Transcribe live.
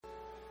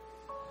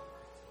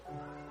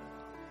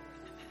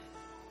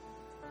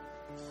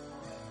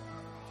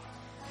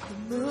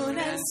moon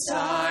and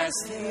stars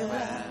they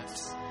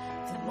wept.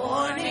 The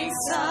morning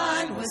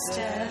sun was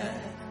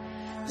dead.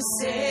 The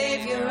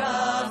Savior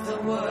of the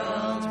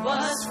world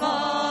was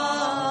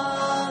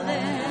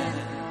fallen.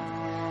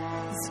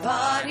 His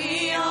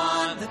body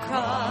on the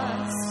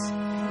cross,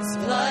 His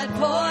blood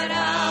poured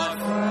out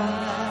for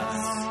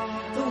us.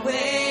 The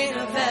weight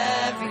of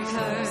every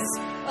curse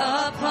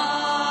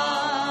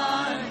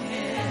upon Him.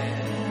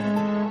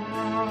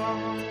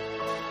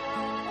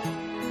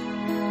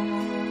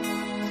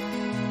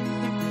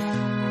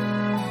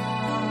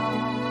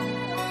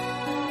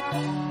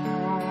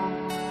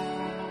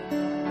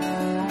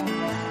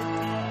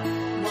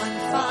 One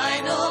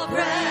final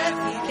breath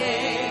He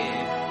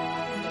gave,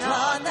 and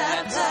on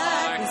that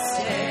darkest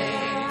day,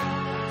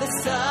 the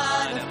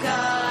Son of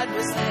God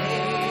was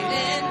laid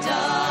in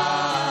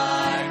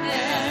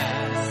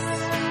darkness.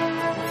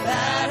 The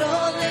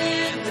battle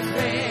in the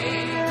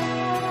grave,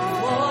 the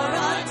war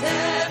on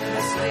death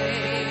was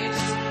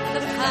waged.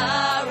 The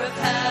power of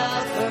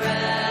hell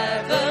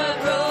forever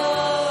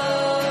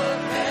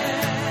broken.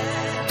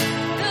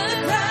 The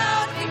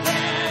ground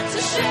began to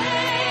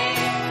shake.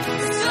 The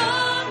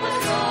stone was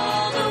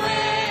rolled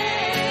away.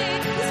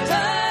 His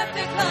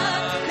perfect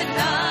love could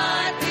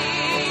not be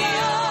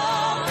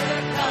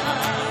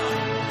overcome.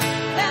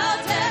 Now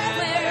death,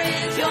 where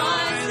is your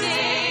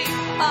sting?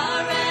 Our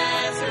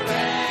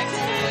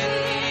resurrected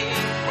King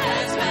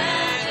has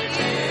rendered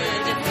you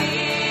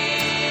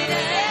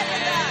defeated.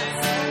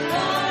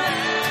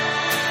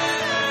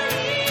 Forever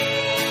He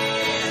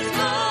is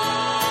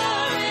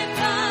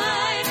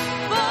glorified.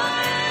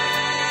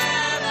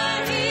 Forever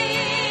He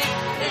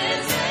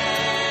is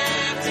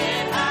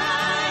lifted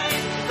high.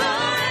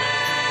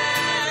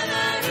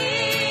 Forever He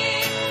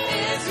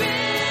is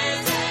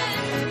risen.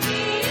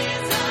 He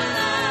is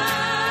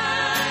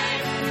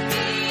alive.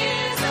 He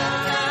is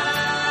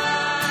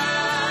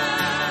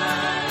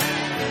alive.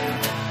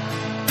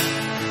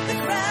 The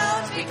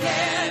ground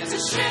began to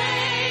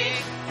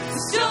shake. The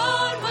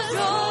stone was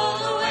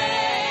rolled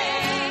away.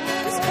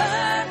 His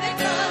perfect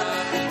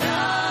love could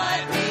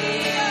not be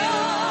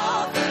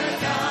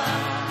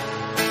overcome.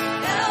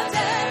 Now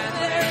death,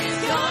 where is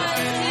your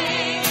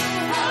sting?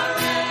 Our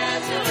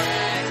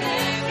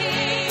resurrected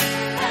King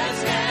has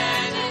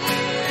rendered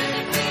you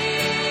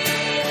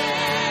defeated.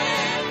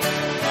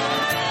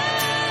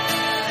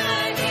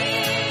 Forever He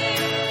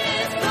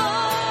is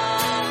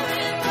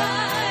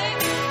glorified.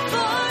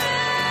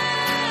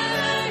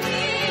 Forever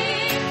He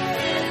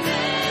is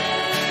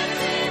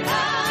lifted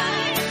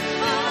high.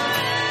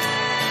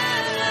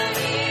 Forever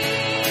He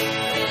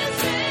is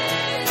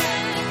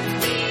risen.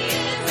 He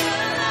is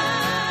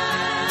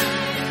alive.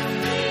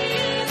 He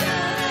is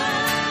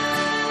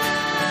alive.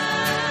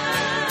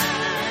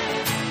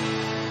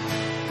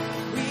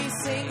 We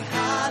sing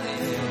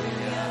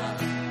hallelujah.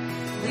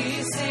 We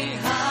sing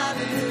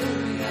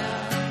hallelujah.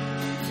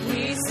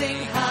 We sing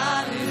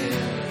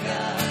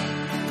hallelujah.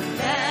 The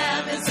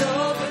Lamb is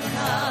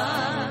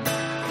overcome.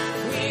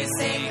 We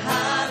sing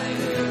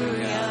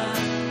hallelujah.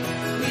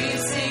 We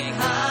sing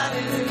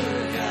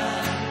hallelujah.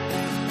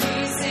 We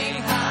sing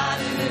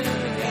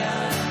hallelujah.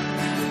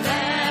 The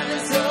Lamb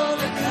is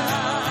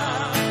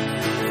overcome.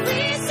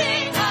 We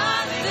sing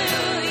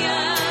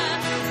hallelujah.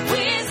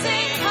 We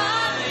sing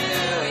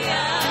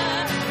hallelujah.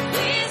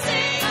 We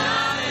sing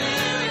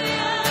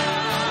hallelujah.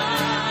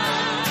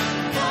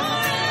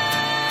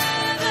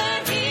 Forever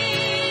He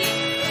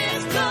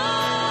is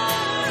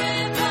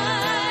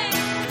glorified.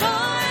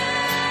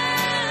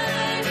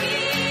 Forever He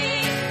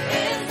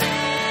is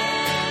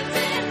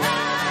lifted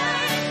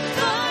high.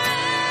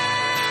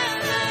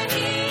 Forever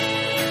He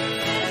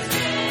is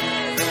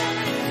risen.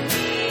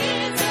 He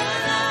is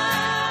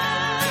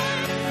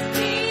alive.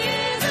 He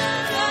is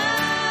alive.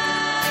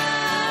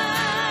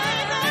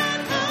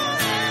 And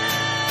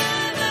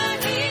forever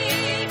He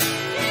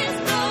is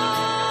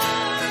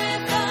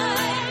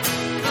glorified.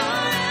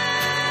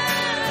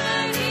 Forever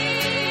He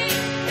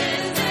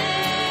is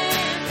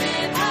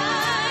lifted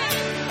high.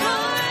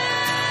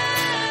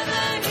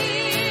 Forever He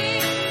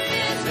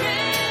is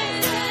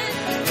risen.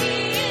 He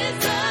is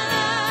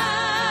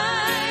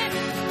alive.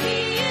 He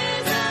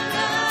is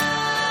alive.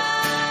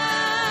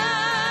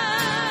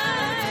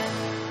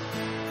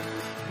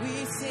 We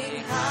sing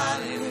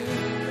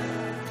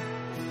hallelujah.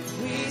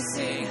 We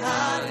sing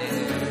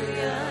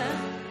hallelujah.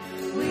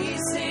 We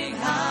sing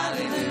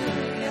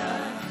hallelujah.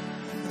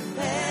 The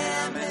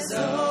Lamb is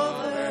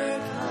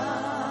overcome.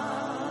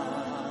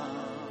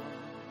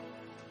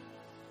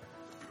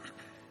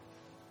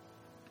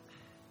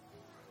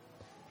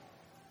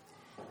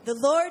 The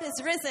Lord is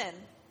risen.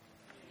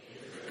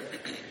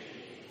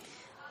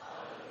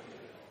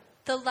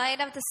 The light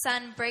of the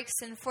sun breaks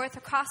in forth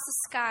across the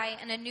sky,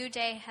 and a new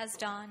day has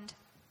dawned.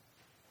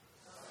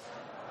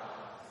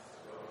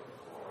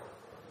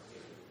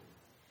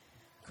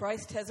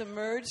 Christ has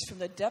emerged from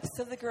the depths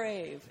of the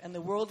grave, and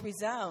the world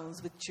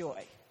resounds with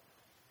joy.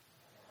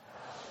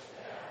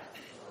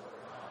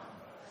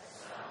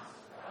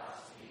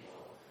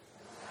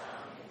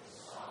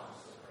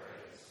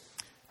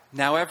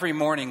 Now every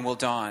morning will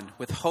dawn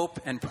with hope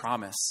and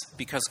promise,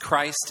 because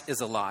Christ is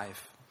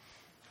alive.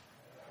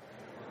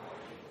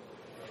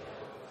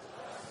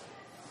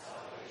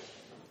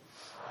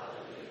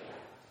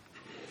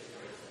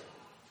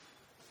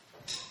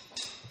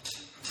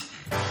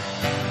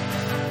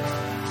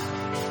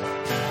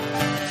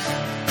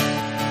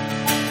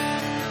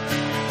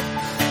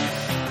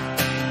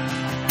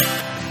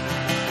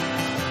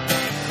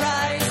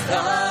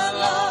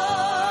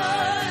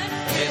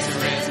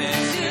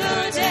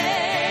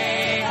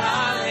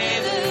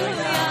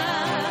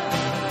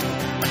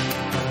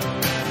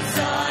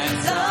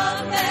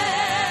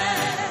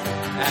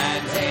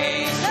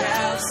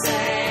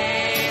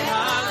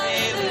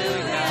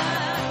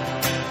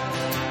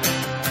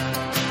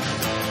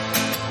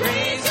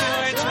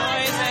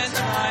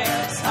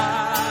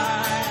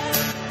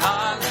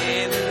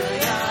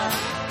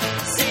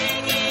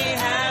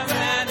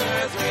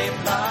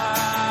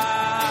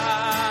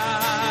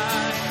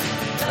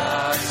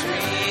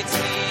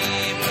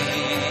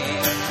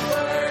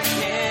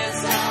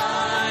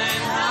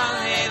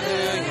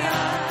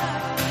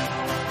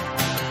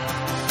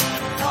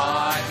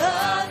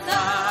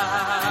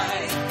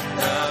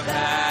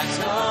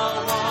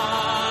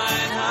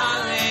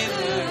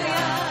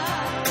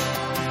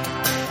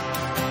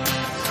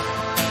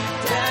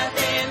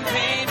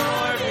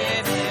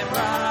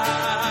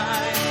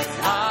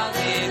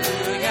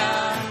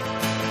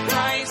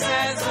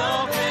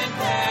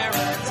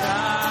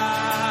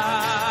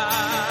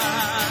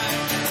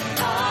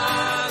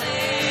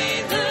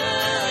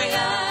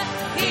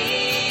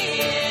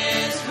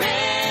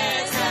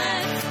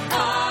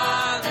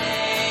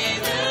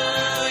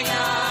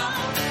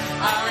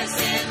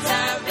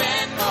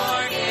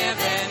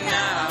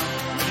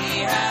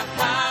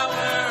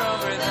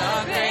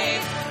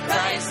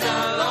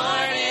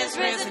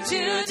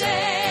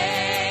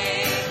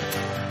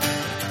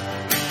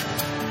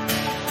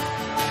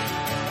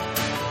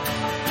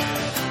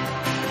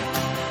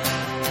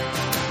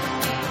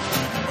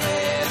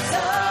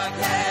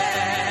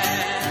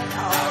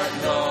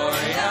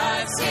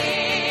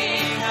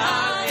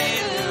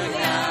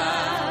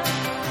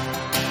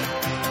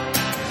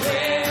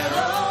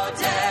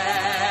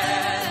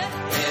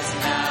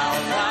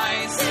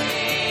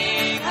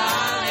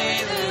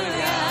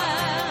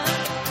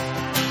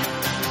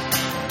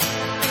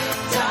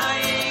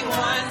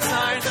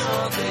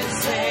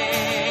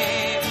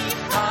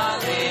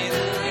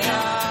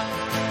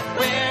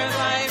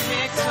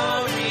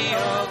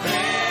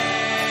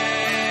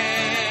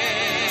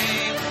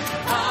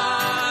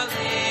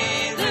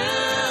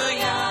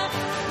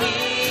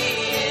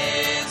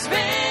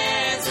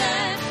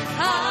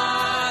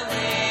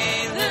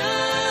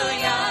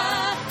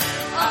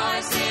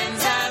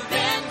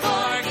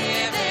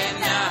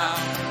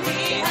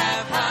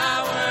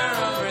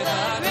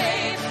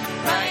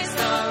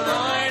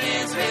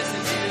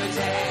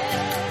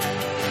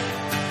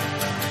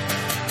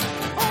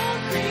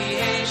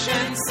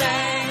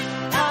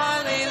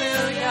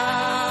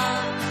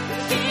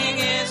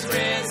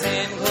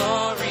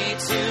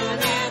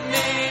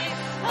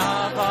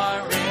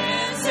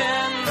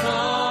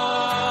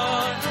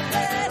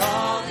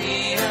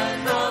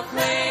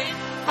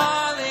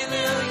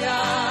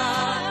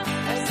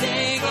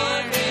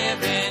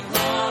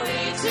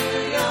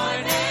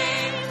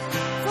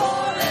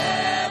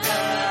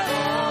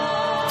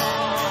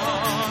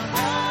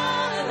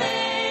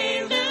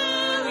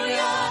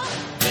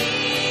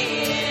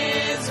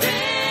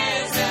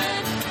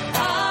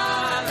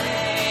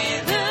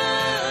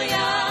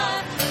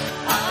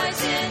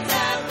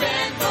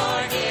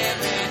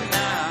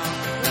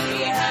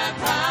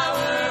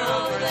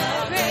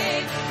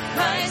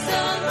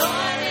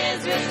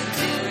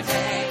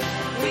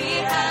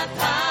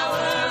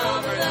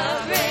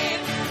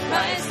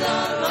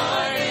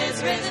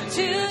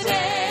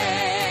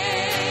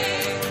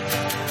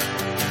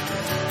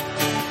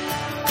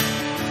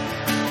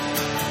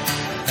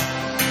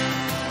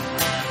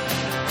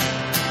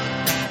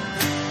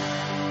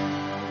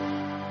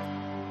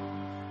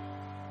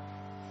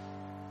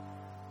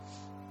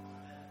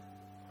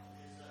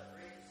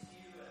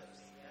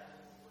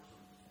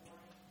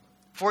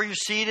 Before you're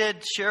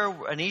seated, share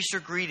an Easter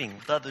greeting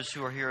with others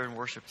who are here in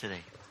worship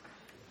today.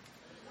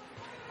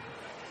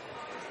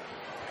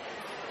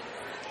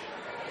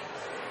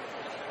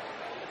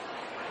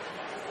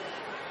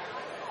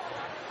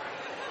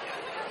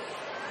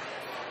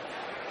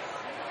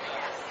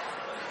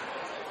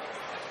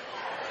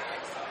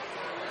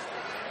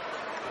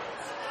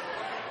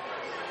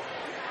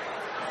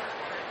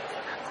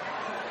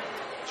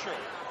 True.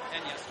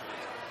 And yesterday.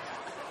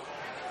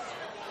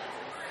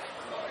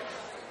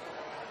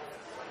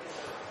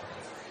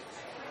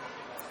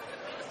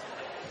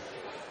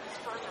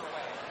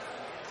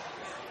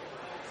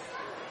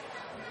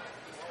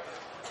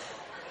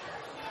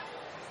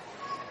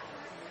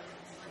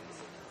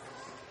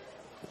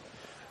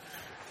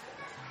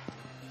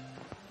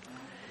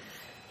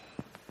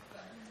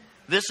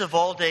 This of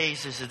all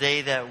days is a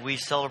day that we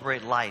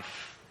celebrate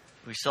life.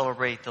 We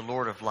celebrate the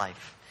Lord of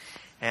life.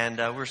 And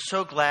we're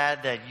so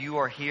glad that you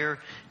are here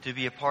to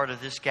be a part of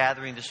this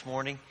gathering this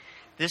morning.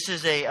 This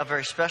is a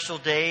very special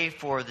day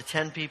for the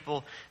 10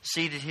 people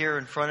seated here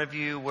in front of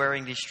you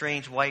wearing these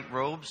strange white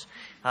robes.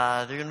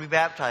 They're going to be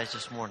baptized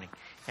this morning,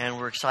 and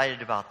we're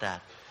excited about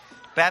that.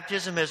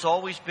 Baptism has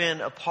always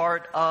been a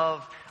part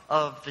of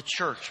the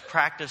church,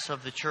 practice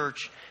of the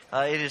church.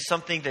 It is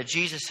something that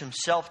Jesus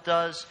himself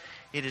does.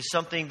 It is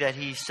something that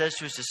he says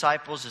to his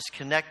disciples is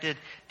connected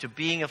to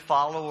being a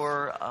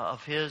follower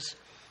of his.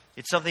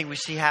 It's something we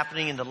see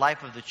happening in the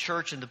life of the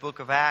church in the book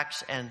of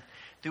Acts, and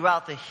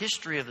throughout the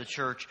history of the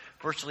church,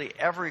 virtually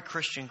every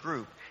Christian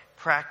group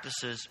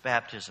practices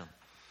baptism.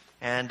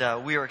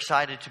 And we are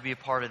excited to be a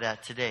part of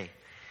that today.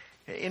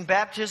 In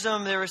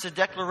baptism, there is a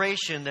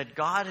declaration that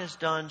God has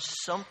done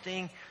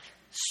something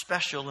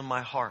special in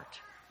my heart.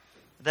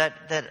 That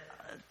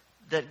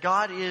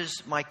God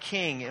is my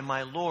King and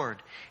my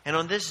Lord. And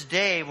on this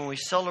day, when we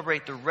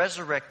celebrate the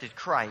resurrected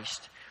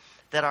Christ,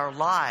 that our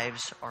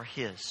lives are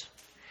his.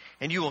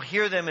 And you will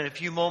hear them in a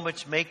few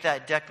moments make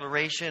that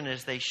declaration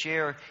as they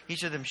share.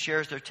 Each of them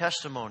shares their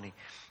testimony.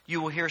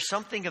 You will hear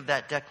something of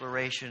that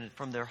declaration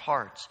from their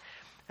hearts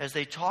as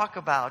they talk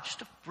about,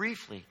 just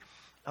briefly,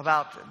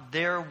 about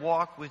their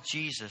walk with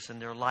Jesus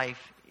and their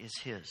life is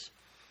his.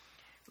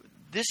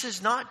 This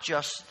is not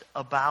just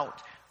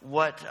about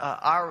what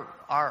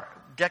our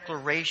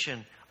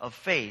declaration of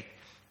faith.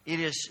 It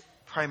is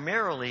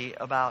primarily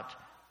about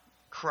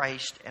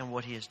Christ and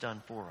what he has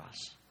done for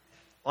us.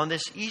 On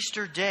this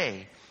Easter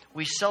day,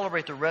 we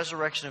celebrate the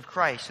resurrection of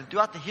Christ. And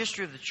throughout the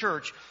history of the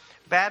church,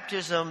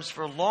 baptisms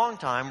for a long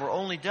time were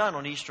only done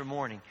on Easter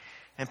morning.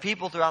 And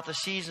people throughout the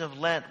season of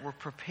Lent were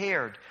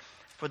prepared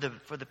for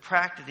the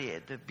practice,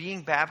 the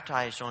being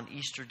baptized on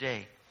Easter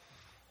day.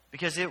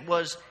 Because it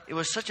was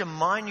such a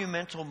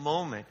monumental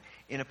moment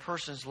in a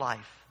person's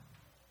life.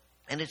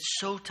 And it's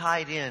so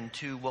tied in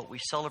to what we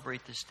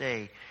celebrate this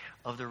day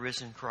of the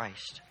risen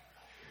Christ.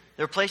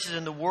 There are places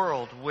in the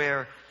world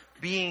where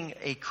being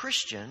a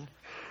Christian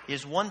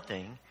is one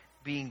thing,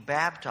 being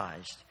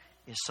baptized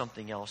is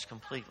something else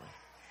completely.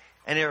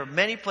 And there are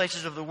many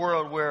places of the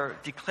world where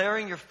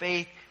declaring your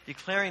faith,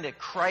 declaring that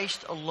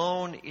Christ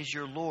alone is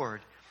your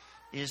Lord,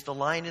 is the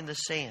line in the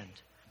sand.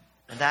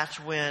 And that's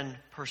when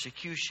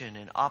persecution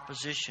and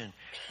opposition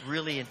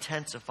really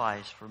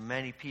intensifies for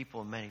many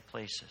people in many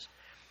places.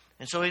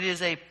 And so it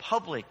is a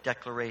public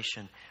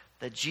declaration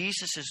that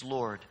Jesus is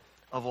Lord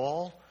of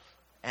all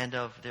and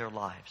of their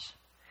lives.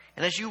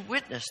 And as you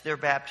witness their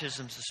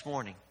baptisms this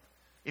morning,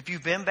 if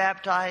you've been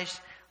baptized,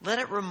 let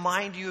it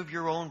remind you of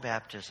your own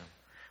baptism.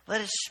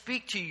 Let it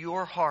speak to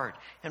your heart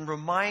and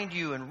remind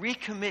you and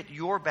recommit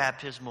your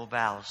baptismal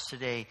vows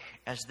today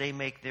as they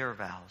make their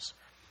vows.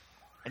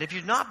 And if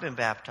you've not been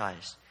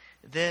baptized,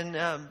 then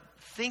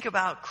think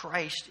about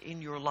Christ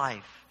in your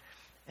life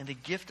and the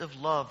gift of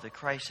love that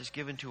Christ has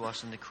given to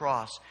us in the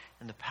cross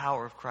and the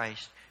power of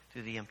Christ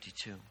through the empty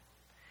tomb.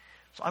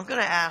 So I'm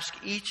going to ask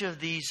each of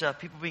these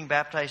people being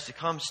baptized to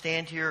come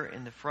stand here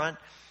in the front.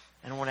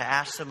 And I want to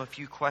ask them a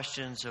few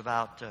questions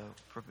about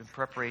in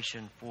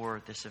preparation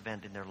for this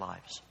event in their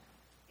lives.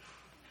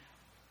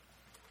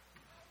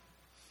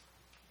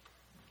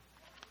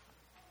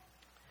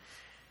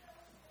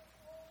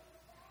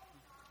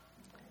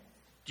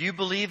 Do you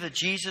believe that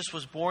Jesus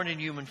was born in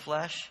human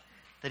flesh,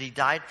 that he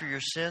died for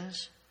your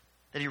sins,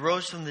 that he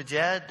rose from the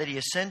dead, that he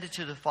ascended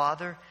to the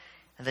Father,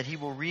 and that he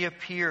will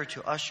reappear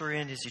to usher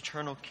in his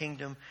eternal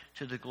kingdom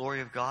to the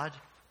glory of God?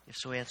 If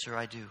so, answer,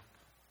 I do.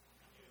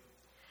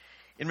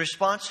 In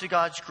response to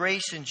God's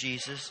grace in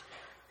Jesus,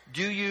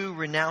 do you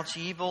renounce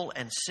evil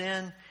and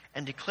sin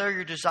and declare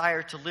your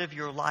desire to live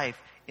your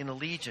life in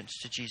allegiance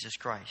to Jesus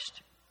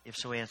Christ? If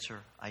so, answer,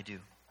 I do.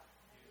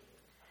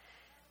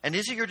 And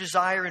is it your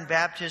desire in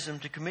baptism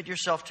to commit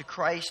yourself to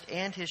Christ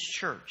and his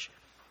church,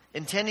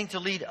 intending to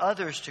lead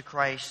others to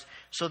Christ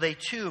so they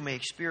too may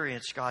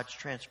experience God's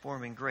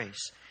transforming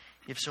grace?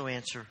 If so,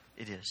 answer,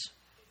 it is.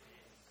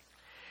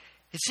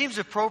 It seems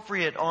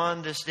appropriate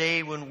on this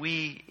day when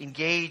we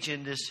engage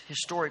in this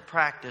historic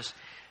practice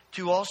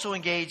to also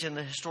engage in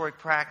the historic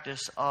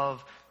practice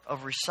of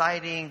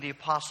reciting the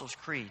Apostles'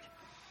 Creed.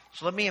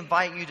 So let me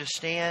invite you to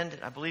stand.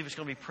 I believe it's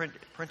going to be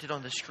printed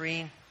on the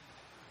screen.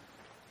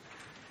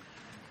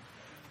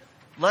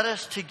 Let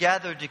us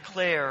together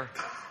declare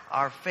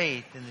our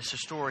faith in this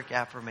historic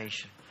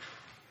affirmation.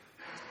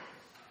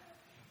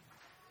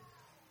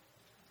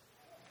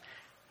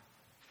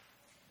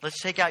 Let's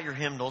take out your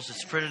hymnals.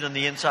 It's printed on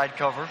the inside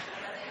cover.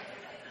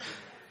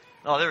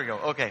 Oh, there we go.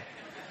 Okay.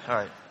 All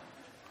right.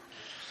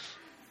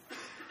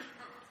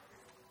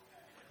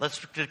 Let's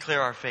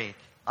declare our faith.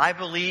 I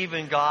believe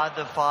in God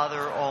the Father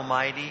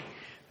Almighty,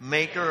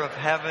 maker of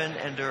heaven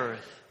and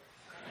earth,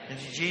 and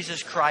in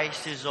Jesus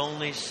Christ, his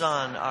only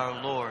Son,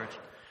 our Lord,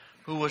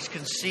 who was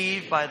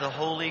conceived by the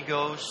Holy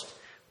Ghost,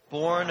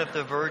 born of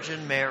the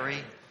Virgin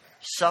Mary,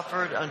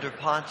 suffered under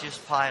Pontius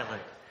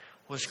Pilate,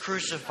 was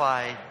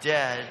crucified,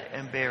 dead,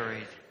 and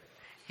buried.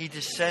 He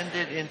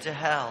descended into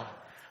hell.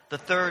 The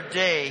third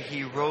day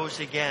he rose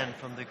again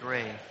from the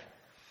grave.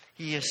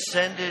 He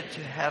ascended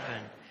to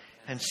heaven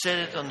and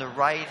sitteth on the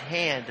right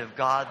hand of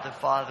God the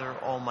Father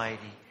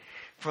Almighty.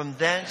 From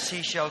thence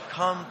he shall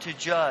come to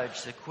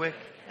judge the quick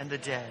and the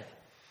dead.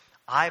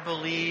 I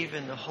believe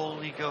in the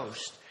Holy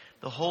Ghost,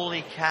 the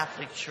Holy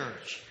Catholic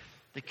Church,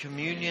 the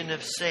communion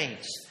of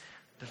saints,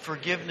 the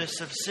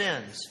forgiveness of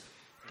sins,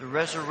 the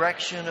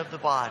resurrection of the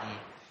body,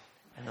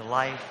 and the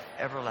life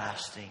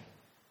everlasting.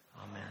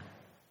 Amen.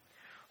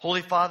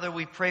 Holy Father,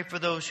 we pray for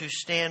those who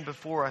stand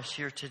before us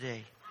here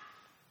today.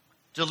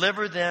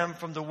 Deliver them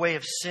from the way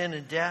of sin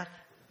and death.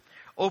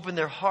 Open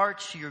their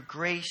hearts to your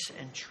grace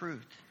and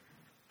truth.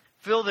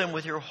 Fill them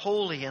with your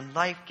holy and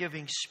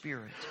life-giving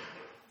Spirit.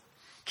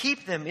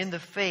 Keep them in the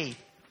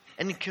faith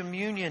and in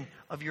communion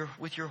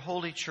with your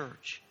holy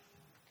church.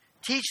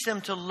 Teach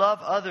them to love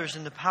others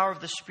in the power of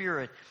the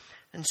Spirit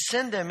and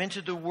send them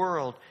into the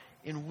world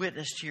in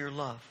witness to your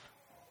love.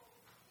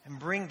 And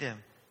bring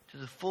them to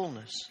the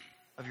fullness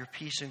of your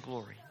peace and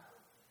glory.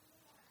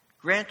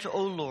 Grant,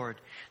 O Lord,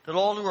 that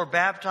all who are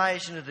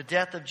baptized into the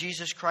death of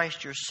Jesus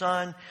Christ, your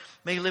Son,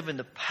 may live in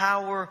the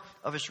power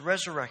of his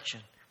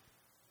resurrection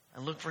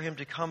and look for him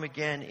to come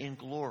again in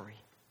glory,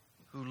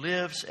 who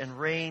lives and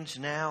reigns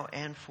now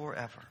and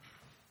forever.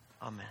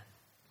 Amen.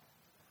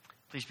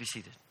 Please be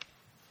seated.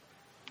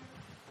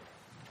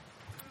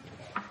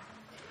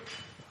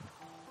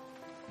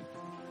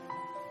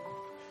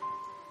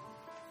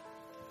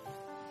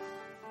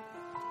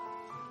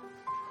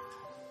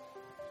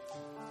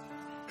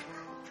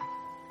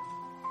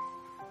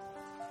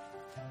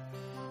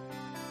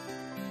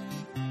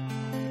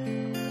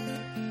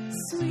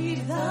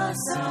 Sweet the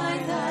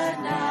sign that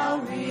now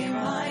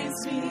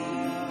reminds me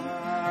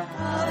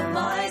of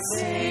my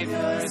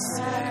Savior's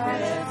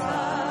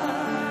sacrifice,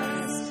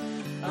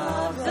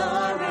 of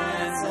the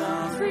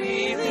ransom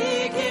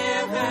freely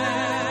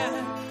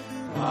given,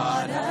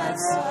 bought at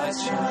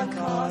such a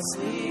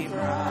costly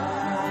price.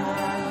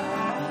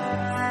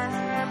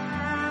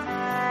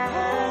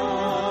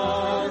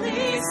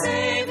 Holy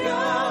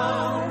Savior,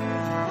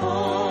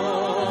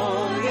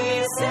 Holy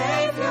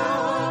Savior,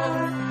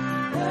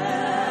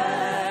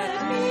 let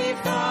me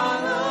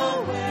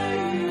follow where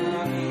you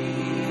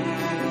lead.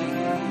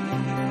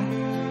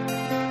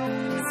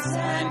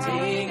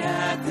 Standing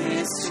at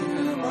this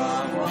tomb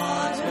of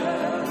water,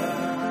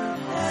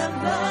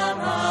 emblem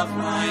of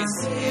my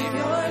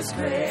Savior's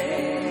grave,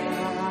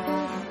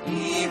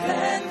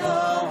 even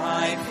though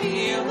I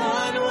feel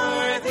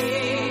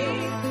unworthy,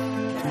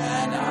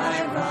 can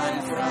I run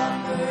from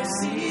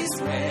mercy's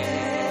way?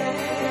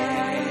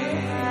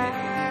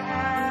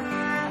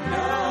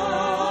 No,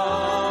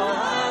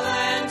 I'll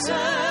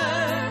enter.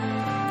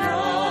 No,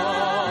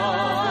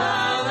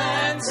 I'll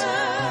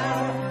enter.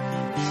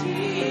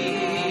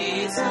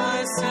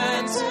 Jesus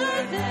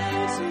entered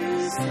there to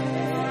stay.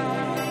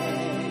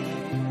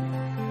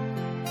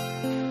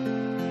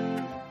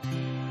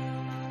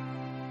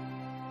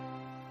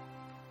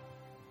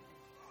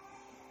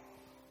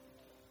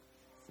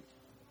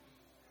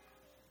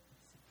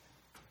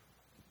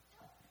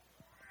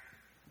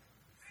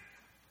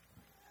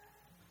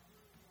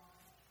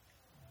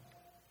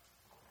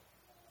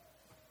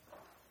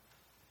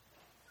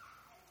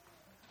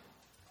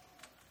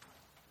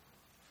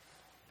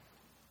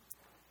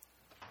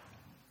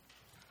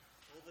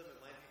 Told them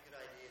it might be a good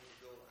idea to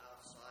go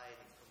outside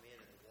and come in,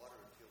 and the water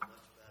would feel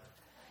much better.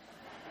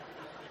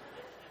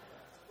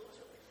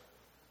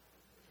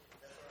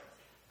 That's all right.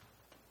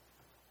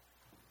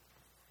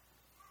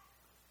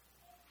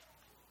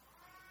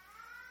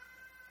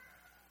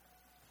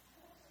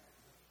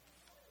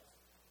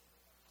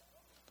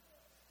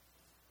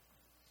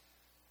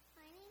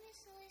 My name is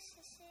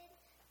Alyssa Sid.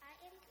 I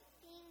am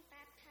being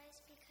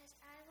baptized because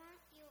I want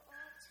you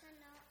all to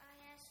know I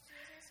asked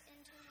Jesus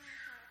into my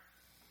heart.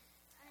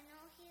 I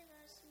know he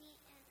loves me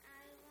and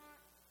I want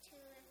to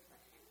live for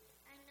him.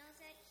 I know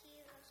that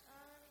he loves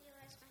all of you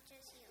as much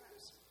as he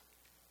loves me.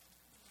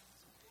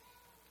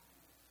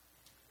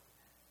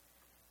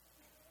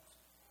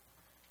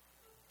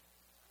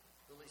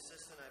 Lily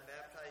Sisson, I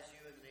baptize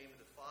you in the name of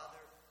the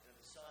Father, and of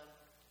the Son, and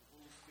of the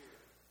Holy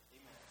Spirit.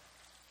 Amen.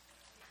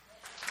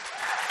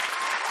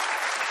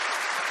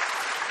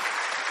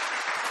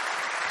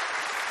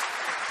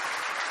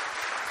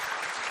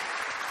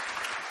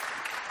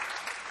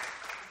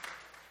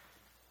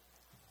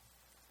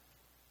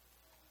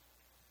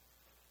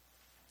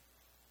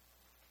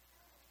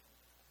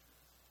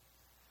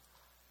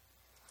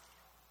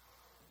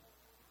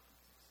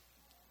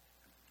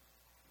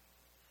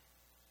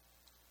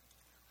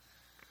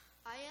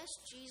 I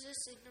asked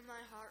Jesus into my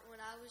heart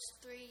when I was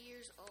 3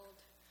 years old.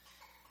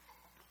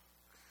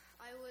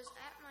 I was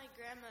at my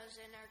grandma's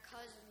and our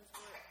cousins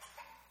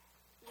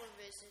were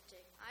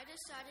visiting. I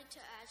decided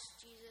to ask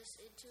Jesus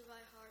into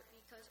my heart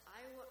because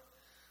I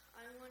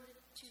wanted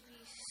to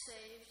be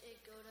saved and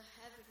go to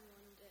heaven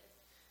one day.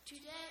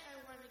 Today I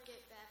want to get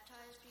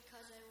baptized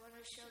because I want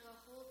to show the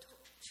whole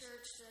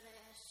church that I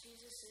asked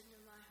Jesus into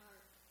my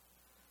heart.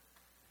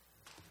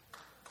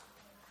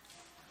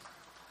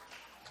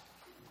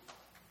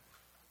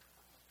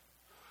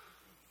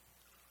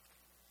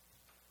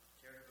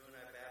 Karen Boone,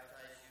 I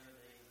baptize you in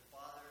the name of the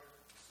Father,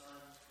 the Son,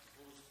 and the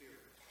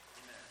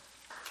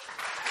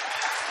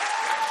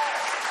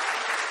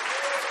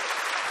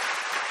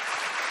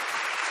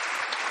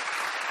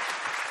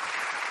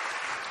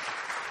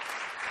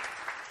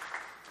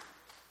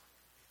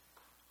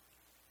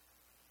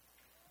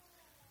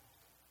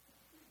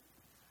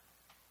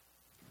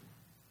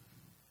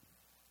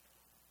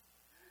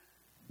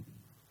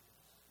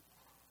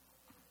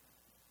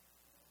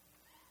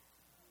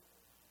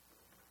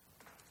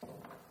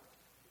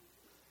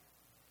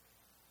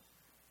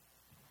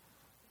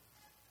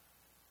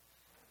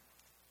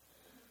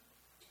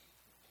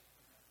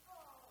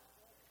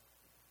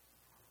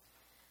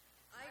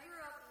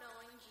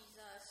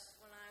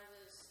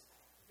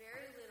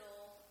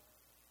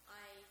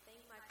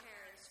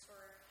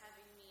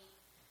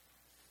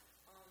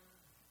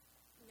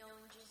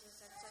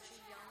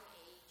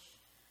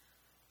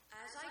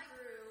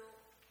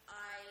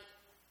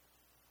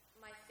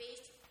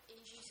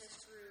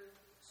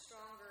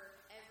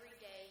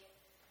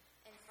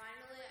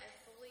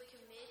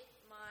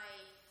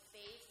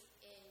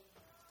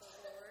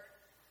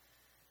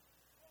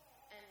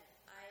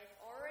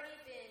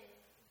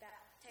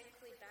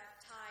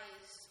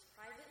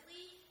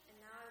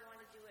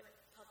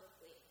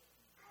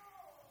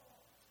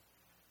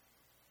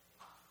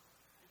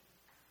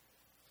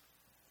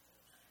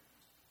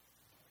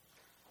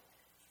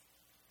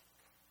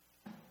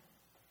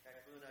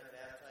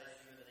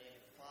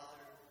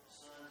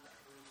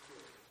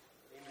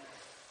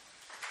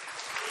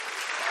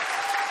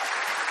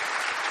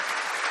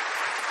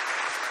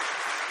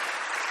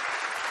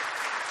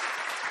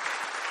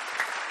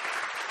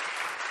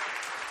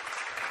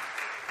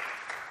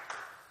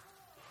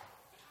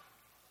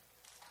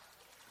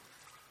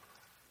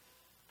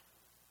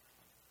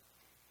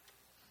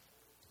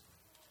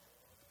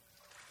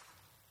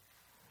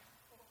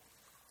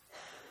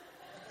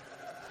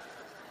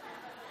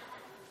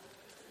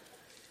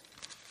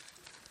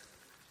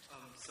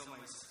so my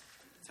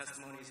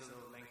testimony is a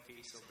little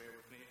lengthy, so bear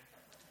with me.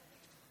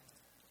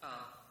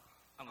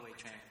 I'm Wei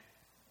Tran.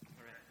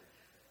 All right.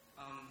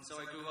 So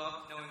I grew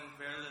up knowing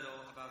very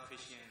little about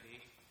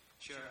Christianity.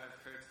 Sure, I've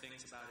heard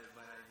things about it,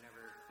 but I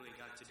never really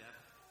got to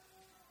depth.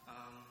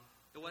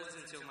 It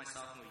wasn't until my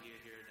sophomore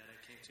year here that I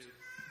came to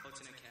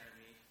Houghton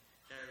Academy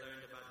that I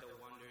learned about the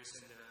wonders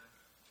and the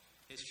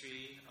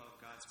history of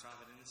God's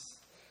providence.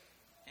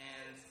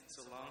 And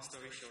so long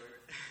story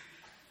short,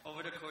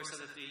 over the course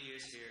of the 3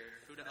 years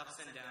here, through the ups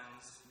and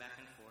downs, back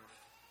and forth,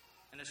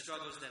 and the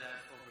struggles that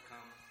I've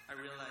overcome, I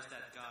realized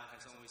that God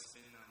has always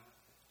been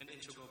an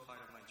integral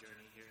part of my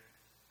journey here.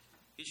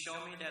 He's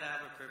shown me that I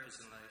have a purpose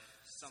in life,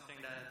 something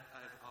that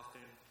I've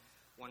often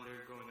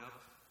wondered growing up,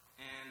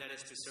 and that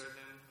is to serve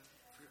Him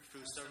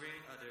through serving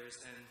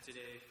others, and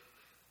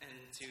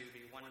to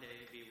be one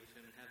day be with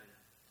Him in heaven.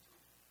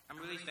 I'm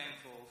really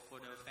thankful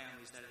for the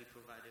families that He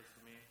provided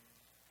for me,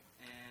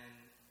 and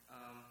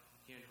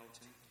here in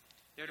Houghton.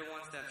 They're the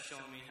ones that have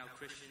shown me how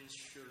Christians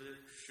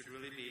should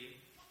really be.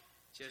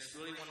 Just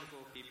really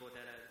wonderful people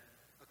that have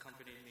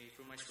accompanied me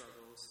through my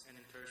struggles and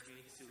encouraged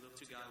me to look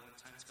to God when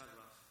times got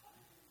rough.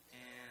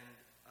 And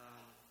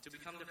to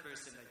become the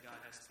person that God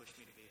has pushed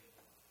me to be.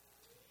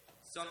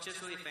 So I'm just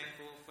really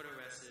thankful for the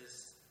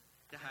Resses,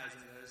 the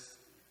Heisingers,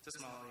 the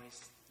Smalleys,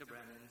 the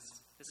Brennans,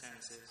 the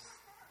Sanses,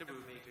 the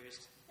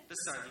Brewbakers, the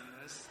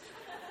Sardinas,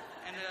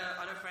 and the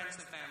other friends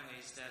and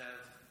families that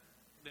have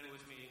been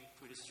with me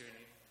through this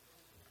journey.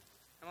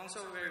 I'm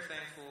also very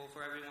thankful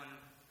for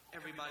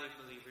everybody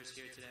believers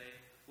here today,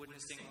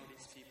 witnessing all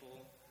these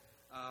people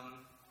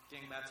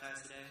getting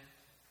baptized today,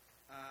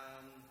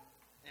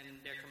 and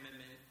their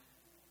commitment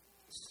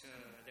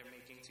they're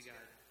making to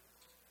God.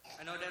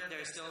 I know that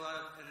there's still a lot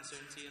of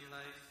uncertainty in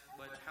life,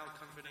 but how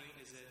comforting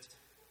is it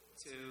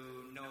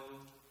to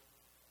know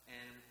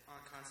and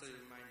are constantly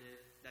reminded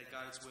that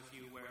God is with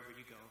you wherever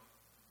you go.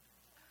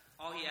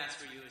 All He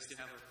asks for you is to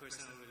have a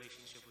personal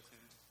relationship with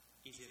Him.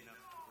 Easy enough,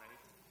 right?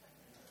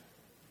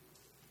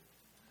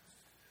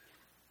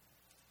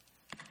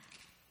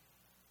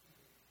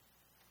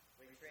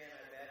 Wei Tran,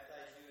 I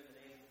baptize you in the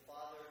name of the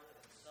Father,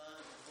 and the Son,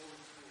 and the Holy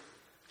Spirit.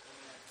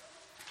 Amen.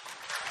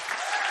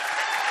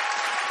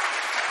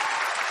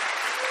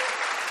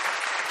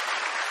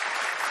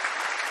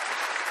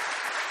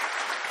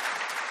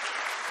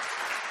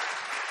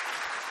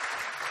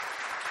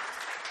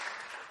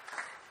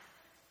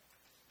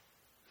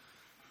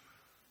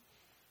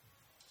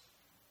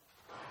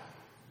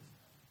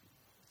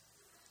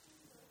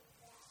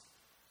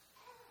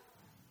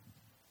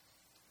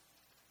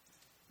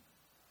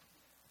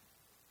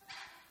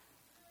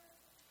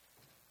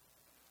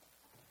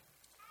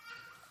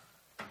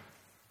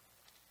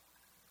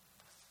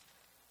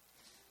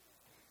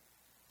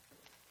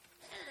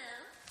 Hello,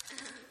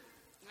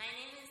 my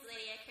name is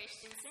Lydia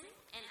Christensen,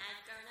 and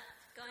I've grown up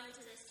going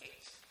to this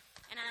church,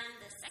 and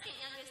I'm the second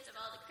youngest of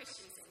all the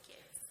Christensen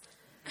kids.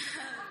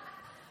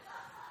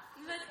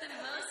 But the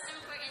most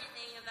important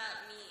thing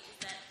about me is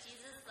that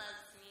Jesus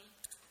loves me.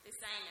 This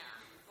I know,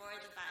 for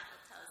the Bible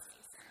tells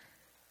me so.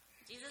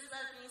 Jesus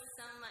loved me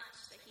so much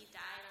that He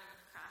died on the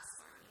cross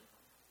for me.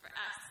 For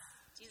us,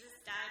 Jesus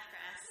died for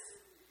us.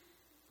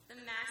 The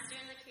Master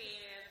and the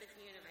Creator of the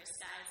universe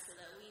died so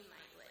that we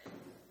might live.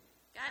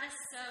 God is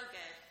so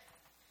good.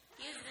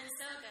 He has been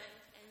so good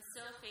and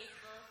so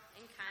faithful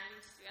and kind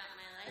throughout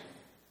my life.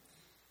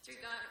 Through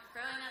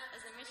growing up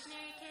as a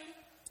missionary kid,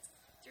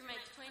 through my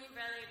twin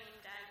brother being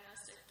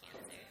diagnosed with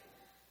cancer,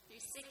 through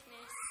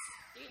sickness,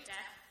 through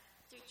death,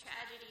 through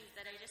tragedies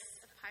that are just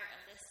a part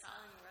of this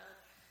fallen world,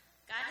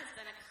 God has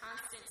been a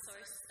constant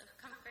source of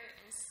comfort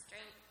and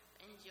strength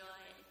and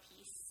joy and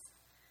peace.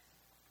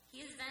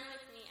 He has been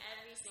with me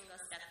every single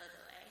step of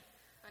the way.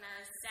 When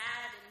I was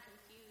sad and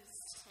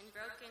confused and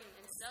broken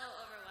and so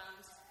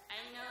overwhelmed,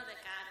 I know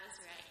that God was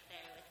right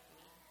there with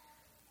me.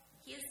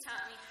 He has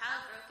taught me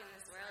how broken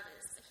this world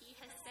is, but He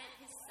has sent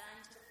His Son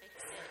to fix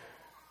it.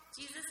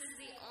 Jesus is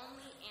the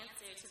only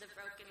answer to the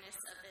brokenness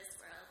of this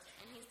world,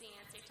 and He's the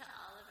answer to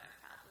all of our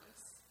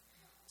problems.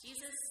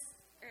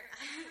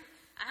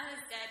 I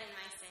was dead in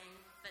my sin,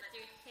 but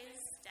through His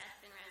death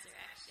and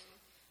resurrection,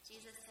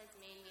 Jesus has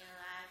made me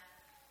alive.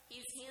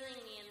 He's healing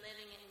me and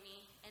living in me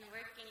and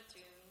working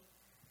through me.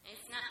 And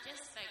it's not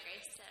just by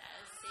grace that I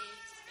was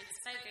saved, it's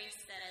by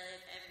grace that I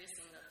live every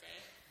single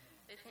day,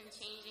 with Him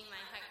changing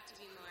my heart to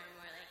be more and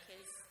more like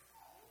His.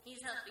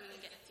 He's helping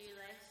me get through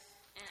life,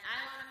 and I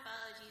want to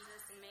follow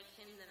Jesus and make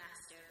Him the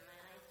master of my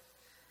life.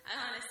 I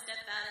want to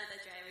step out of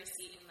the driver's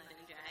seat and let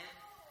Him drive.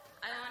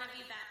 I want to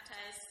be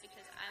baptized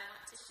because I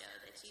want to show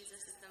that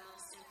Jesus is the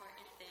most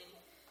important thing,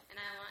 and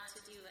I want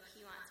to do what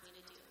He wants me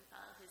to do and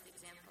follow His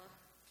example.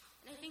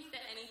 And I think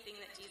that anything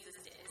that Jesus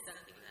did is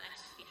something that I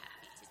should be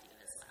happy to do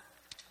as well.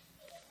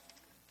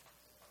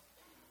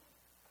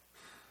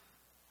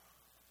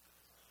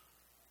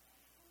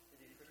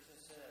 Lydia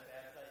Christensen, I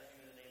baptize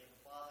you in the name of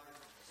the Father, and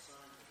the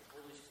Son, and the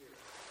Holy Spirit.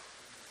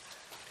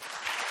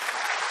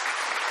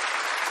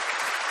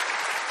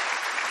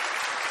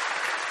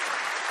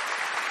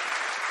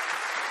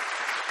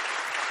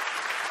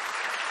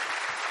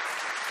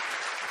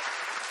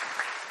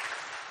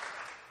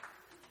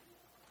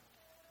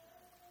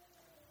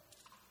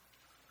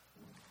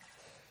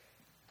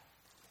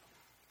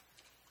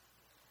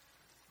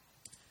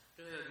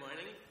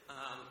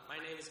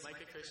 is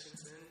Micah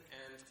Christensen,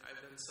 and I've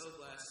been so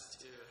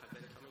blessed to have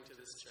been coming to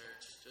this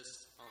church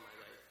just all my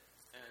life.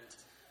 And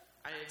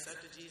I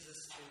accepted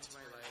Jesus into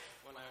my life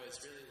when I was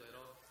really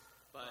little,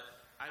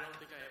 but I don't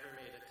think I ever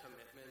made a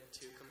commitment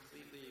to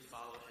completely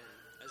follow him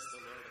as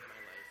the Lord of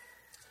my life.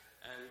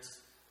 And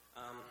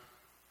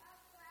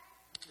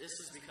this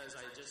was because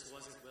I just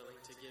wasn't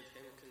willing to give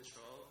him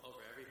control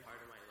over every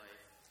part of my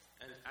life.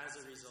 And as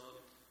a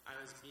result, I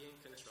was being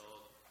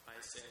controlled by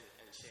sin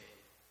and shame.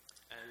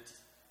 And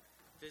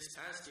this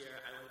past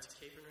year, I went to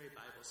Cape Henry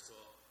Bible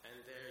School, and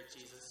there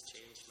Jesus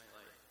changed my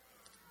life.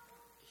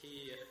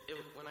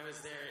 When I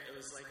was there, it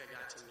was like I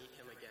got to meet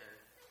him again,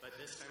 but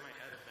this time I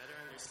had a better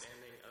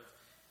understanding of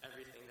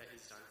everything that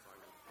he's done for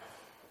me.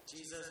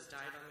 Jesus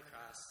died on the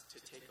cross to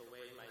take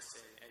away my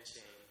sin and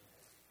shame,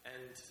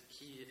 and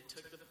he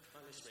took the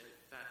punishment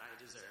that I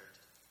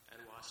deserved and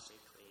washed me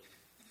clean.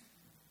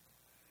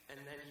 And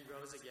then he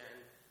rose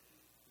again,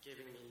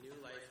 giving me new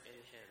life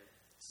in him,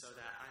 so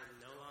that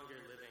I'm no longer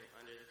living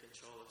under the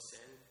control of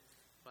sin,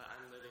 but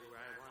I'm living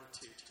where I want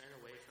to turn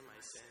away from my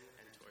sin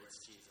and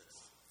towards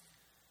Jesus.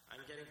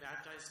 I'm getting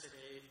baptized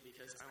today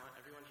because I want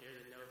everyone here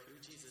to know who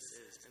Jesus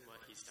is and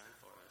what he's done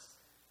for us,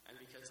 and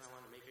because I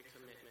want to make a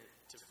commitment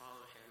to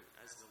follow him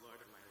as the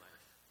Lord of my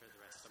life for the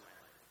rest of my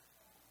life.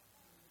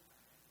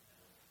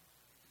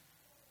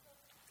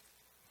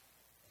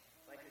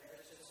 Micah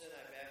Christensen,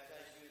 I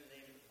baptize you in the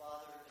name of the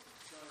Father, and the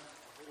Son, and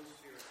the Holy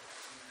Spirit.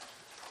 Amen.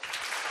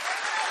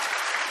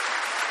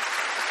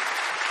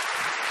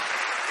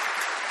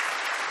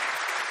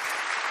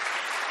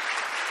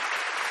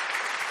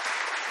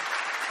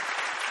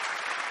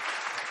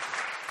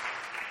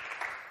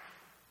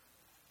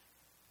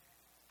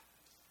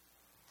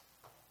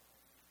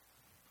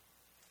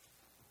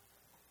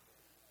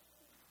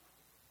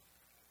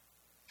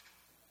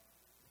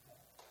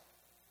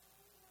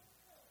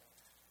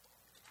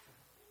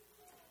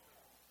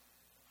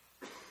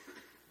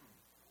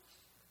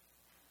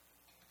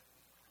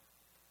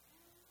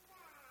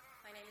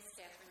 My name is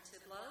Catherine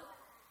Tidlow,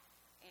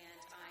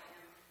 and I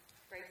am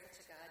grateful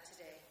to God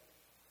today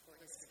for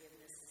his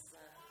forgiveness, his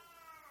love,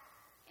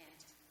 and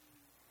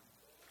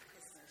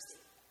his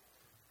mercy.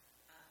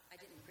 I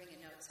didn't bring a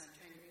note, so I'm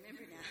trying to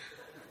remember now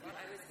what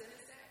I was going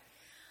to say.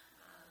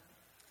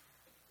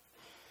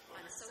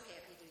 I'm so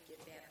happy to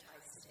get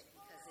baptized today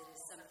because it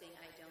is something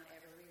I don't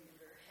ever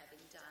remember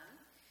having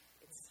done.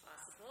 It's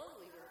possible.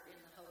 We were in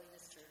the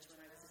Holiness Church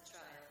when I was a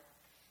child,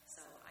 so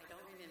I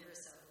don't remember,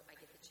 so I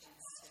get the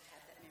chance to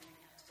have that memory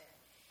now today.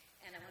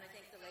 And I want to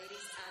thank the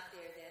ladies out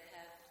there that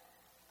have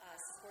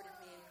supported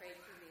me and prayed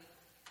for me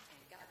and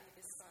got me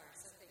this far.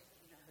 So thank you.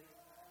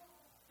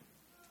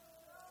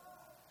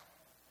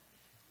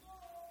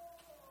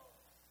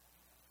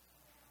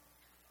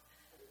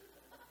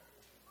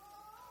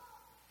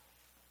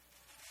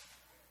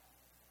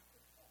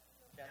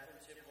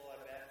 Catherine Tidlow,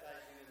 I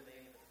baptize you in the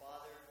name of the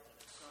Father, and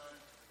the Son, and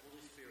the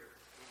Holy Spirit.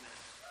 Amen.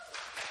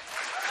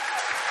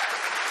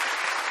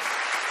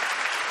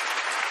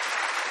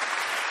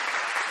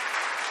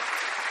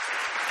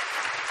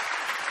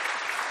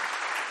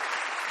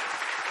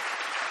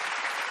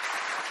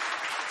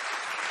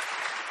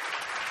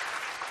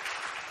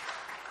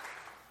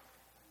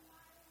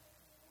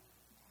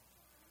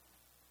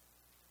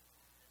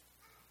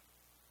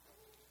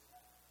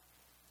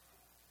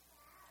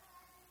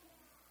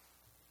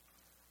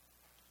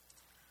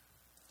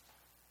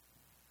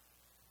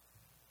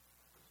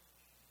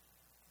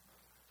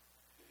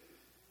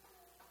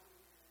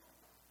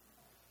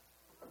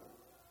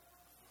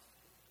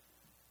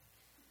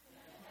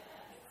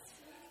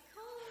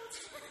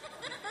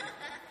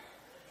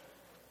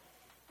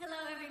 Hello,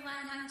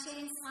 everyone. I'm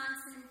Jane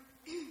Swanson.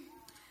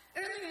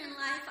 Earlier in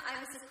life, I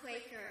was a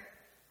Quaker,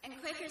 and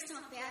Quakers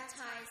don't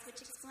baptize,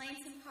 which explains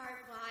in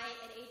part why,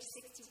 at age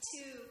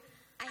 62,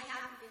 I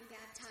haven't been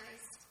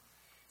baptized.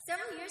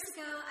 Several years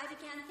ago, I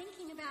began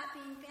thinking about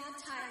being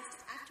baptized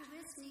after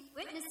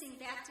witnessing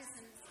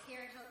baptisms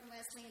here at Houghton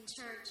Wesleyan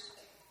Church.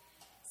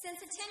 Since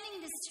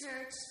attending this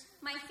church,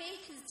 my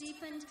faith has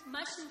deepened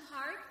much in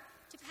part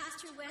to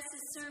Pastor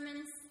Wes's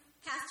sermons,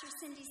 Pastor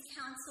Cindy's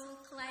counsel,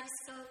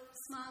 Kaleidoscope,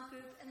 small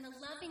group, and the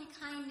loving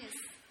kindness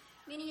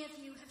many of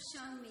you have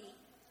shown me.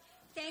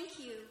 Thank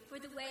you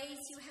for the ways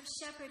you have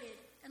shepherded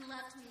and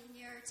loved me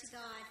nearer to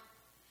God.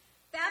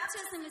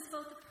 Baptism is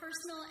both a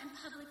personal and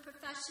public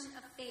profession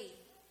of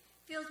faith,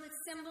 filled with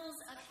symbols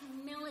of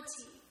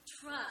humility,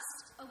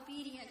 trust,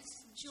 obedience,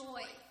 joy,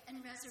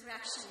 and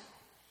resurrection.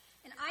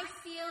 And I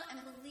feel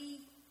and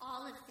believe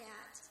all of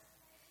that.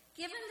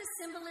 Given the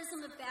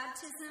symbolism of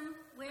baptism,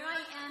 where I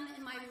am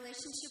in my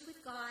relationship with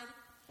God,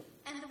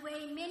 and the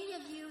way many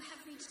of you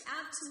have reached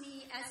out to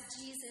me as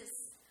Jesus,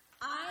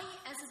 I,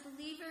 as a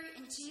believer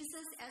in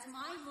Jesus as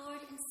my Lord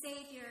and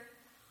Savior,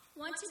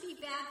 want to be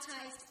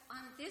baptized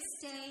on this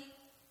day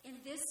in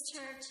this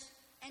church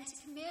and to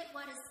commit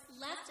what is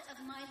left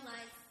of my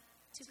life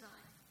to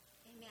God.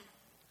 Amen.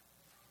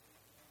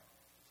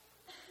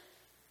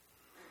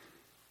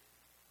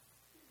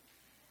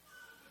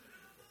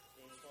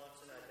 Jane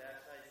Swanson, I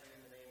baptize you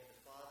in the name of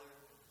the Father,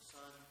 and the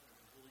Son, and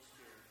the Holy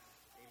Spirit.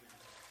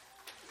 Amen.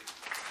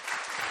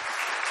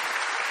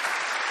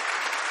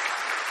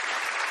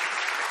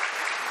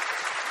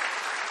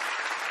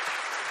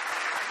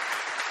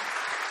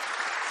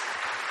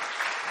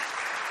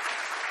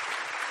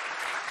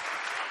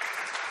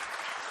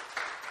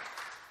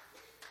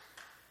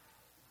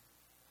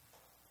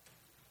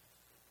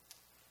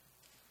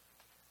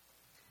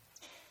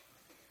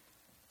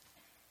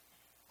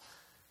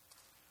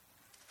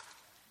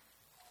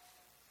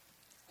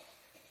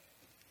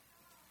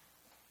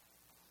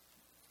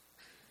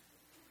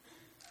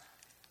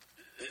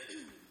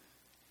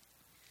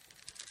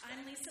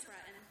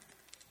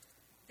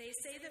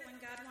 say that when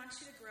God wants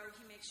you to grow,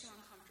 he makes you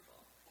uncomfortable.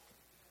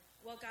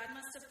 Well, God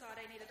must have thought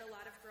I needed a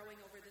lot of growing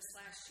over this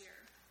last year.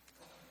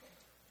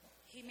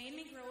 He made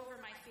me grow over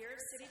my fear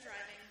of city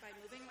driving by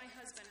moving my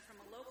husband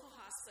from a local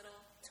hospital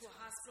to a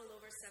hospital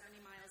over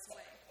 70 miles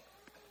away,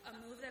 a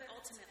move that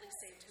ultimately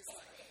saved his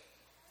life.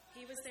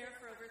 He was there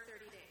for over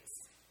 30 days.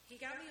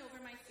 He got me over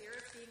my fear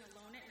of being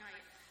alone at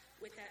night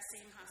with that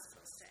same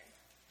hospital stay.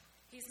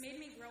 He's made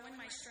me grow in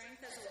my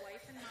strength as a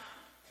wife and mom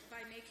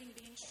by making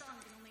being strong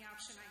the only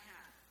option I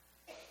had.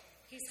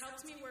 He's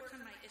helped me work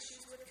on my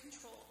issues with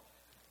control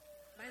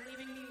by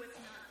leaving me with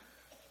none.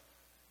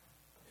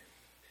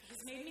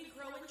 He's made me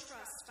grow in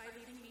trust by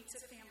leading me to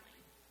family,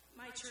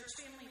 my church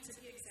family to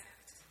be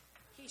exact.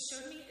 He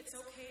showed me it's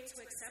okay to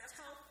accept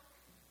help,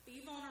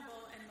 be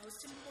vulnerable, and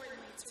most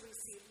importantly, to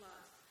receive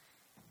love.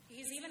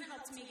 He's even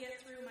helped me get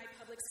through my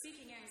public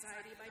speaking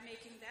anxiety by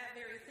making that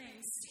very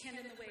thing stand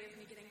in the way of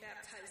me getting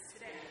baptized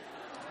today.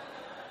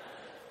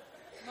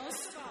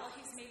 Most of all,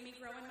 he's made me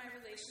grow in my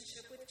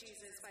relationship with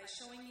Jesus by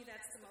showing me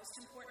that's the most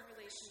important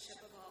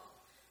relationship of all.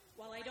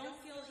 While I don't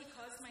feel he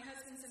caused my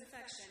husband's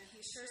infection,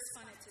 he sure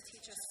spun it to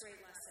teach us great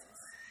lessons.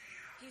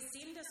 He's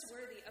deemed me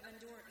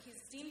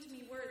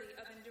worthy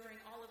of enduring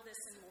all of this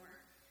and more.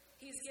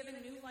 He's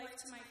given new life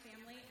to my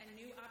family and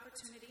new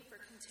opportunity for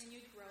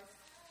continued growth,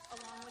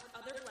 along with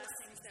other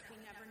blessings that we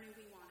never knew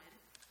we wanted.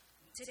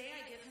 Today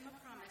I give him a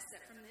promise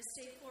that from this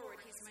day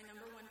forward, he's my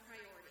number one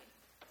priority.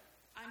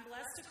 I'm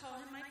blessed to call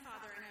him my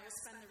father, and I will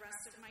spend the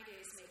rest of my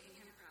days making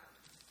him proud.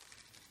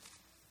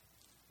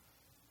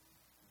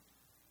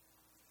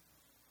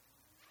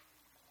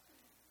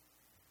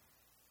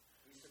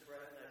 Lisa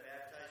Bretton, I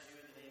baptize you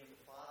in the name of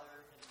the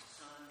Father, and the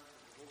Son, and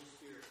the Holy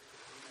Spirit.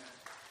 Amen.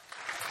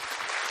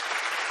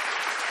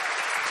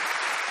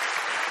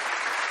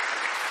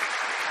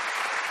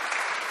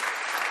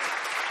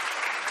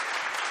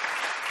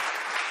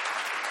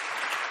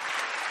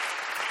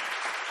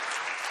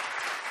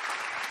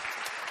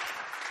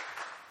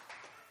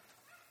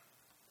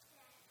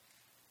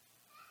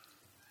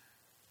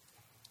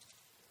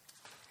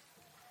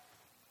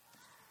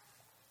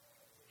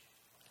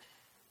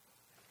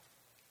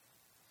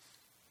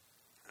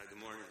 Good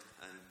morning.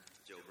 I'm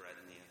Joe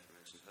Bretton, the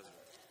aforementioned husband.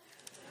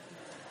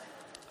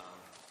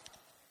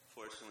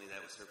 Fortunately, that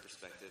was her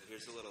perspective.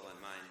 Here's a little on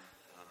mine.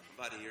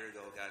 About a year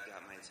ago, God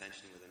got my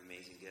attention with an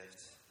amazing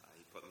gift.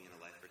 He put me in a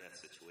life-or-death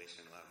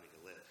situation and allowed me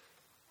to live.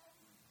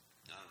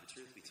 The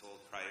truth be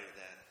told, prior to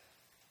that,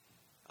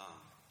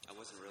 I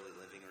wasn't really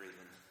living or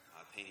even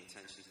paying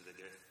attention to the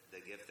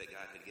gift that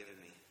God had given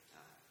me.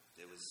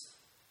 It was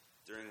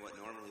during what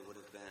normally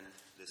would have been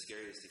the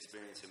scariest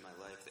experience in my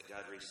life that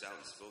God reached out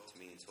and spoke to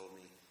me and told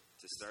me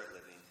to start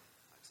living,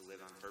 to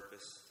live on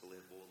purpose, to live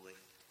boldly,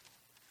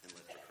 and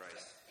live for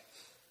Christ.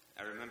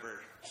 I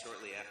remember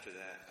shortly after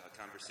that a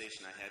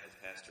conversation I had with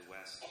Pastor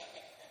West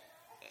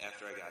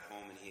after I got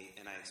home,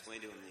 and I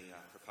explained to him the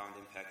profound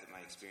impact that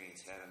my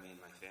experience had on me and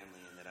my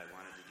family, and that I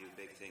wanted to do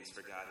big things for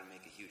God and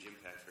make a huge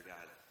impact for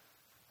God.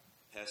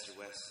 Pastor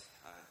West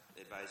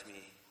advised me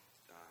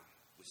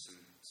with some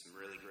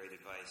really great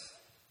advice.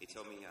 He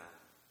told me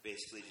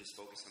basically just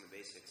focus on the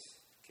basics,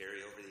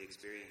 carry over the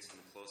experience and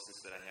the closeness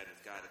that I had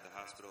with God at the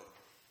hospital,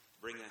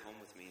 bring that home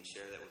with me and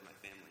share that with my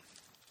family.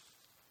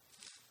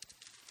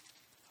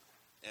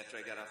 After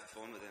I got off the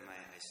phone with him, I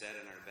sat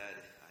in our bed.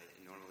 I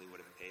normally would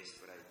have paced,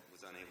 but I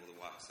was unable to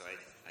walk, so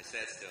I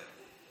sat still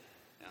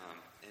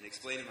and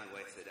explained to my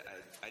wife that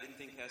I didn't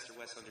think Pastor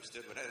West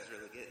understood what I was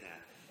really getting at.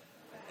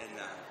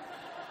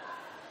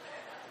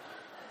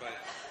 But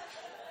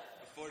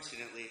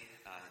fortunately,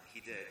 he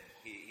did.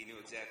 He knew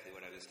exactly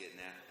what I was getting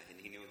at, and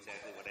he knew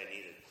exactly what I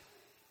needed.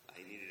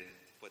 I needed to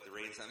put the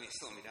reins on me and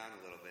slow me down a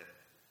little bit.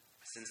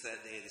 Since that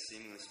day, the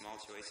seemingly small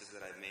choices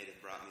that I've made have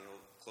brought me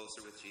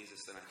closer with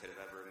Jesus than I could have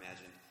ever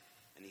imagined,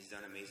 and he's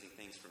done amazing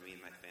things for me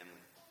and my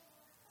family.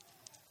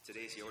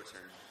 Today's your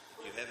turn.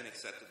 If you haven't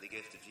accepted the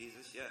gift of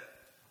Jesus yet,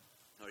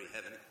 or you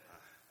haven't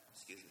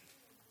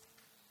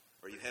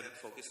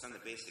focused on the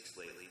basics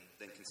lately,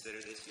 then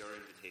consider this your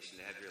invitation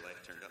to have your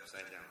life turned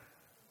upside down.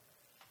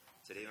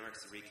 Today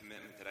marks the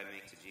recommitment that I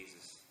make to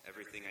Jesus.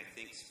 Everything I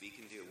think, speak,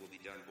 and do will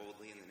be done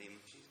boldly in the name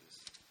of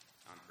Jesus,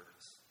 on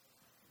purpose.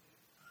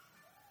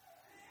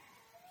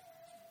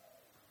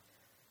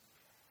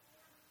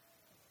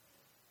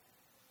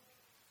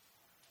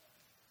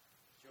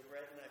 Joe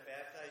Bretton, I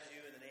baptize you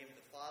in the name of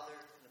the Father,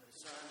 and of the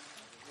Son,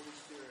 and of the Holy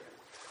Spirit.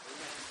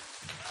 Amen.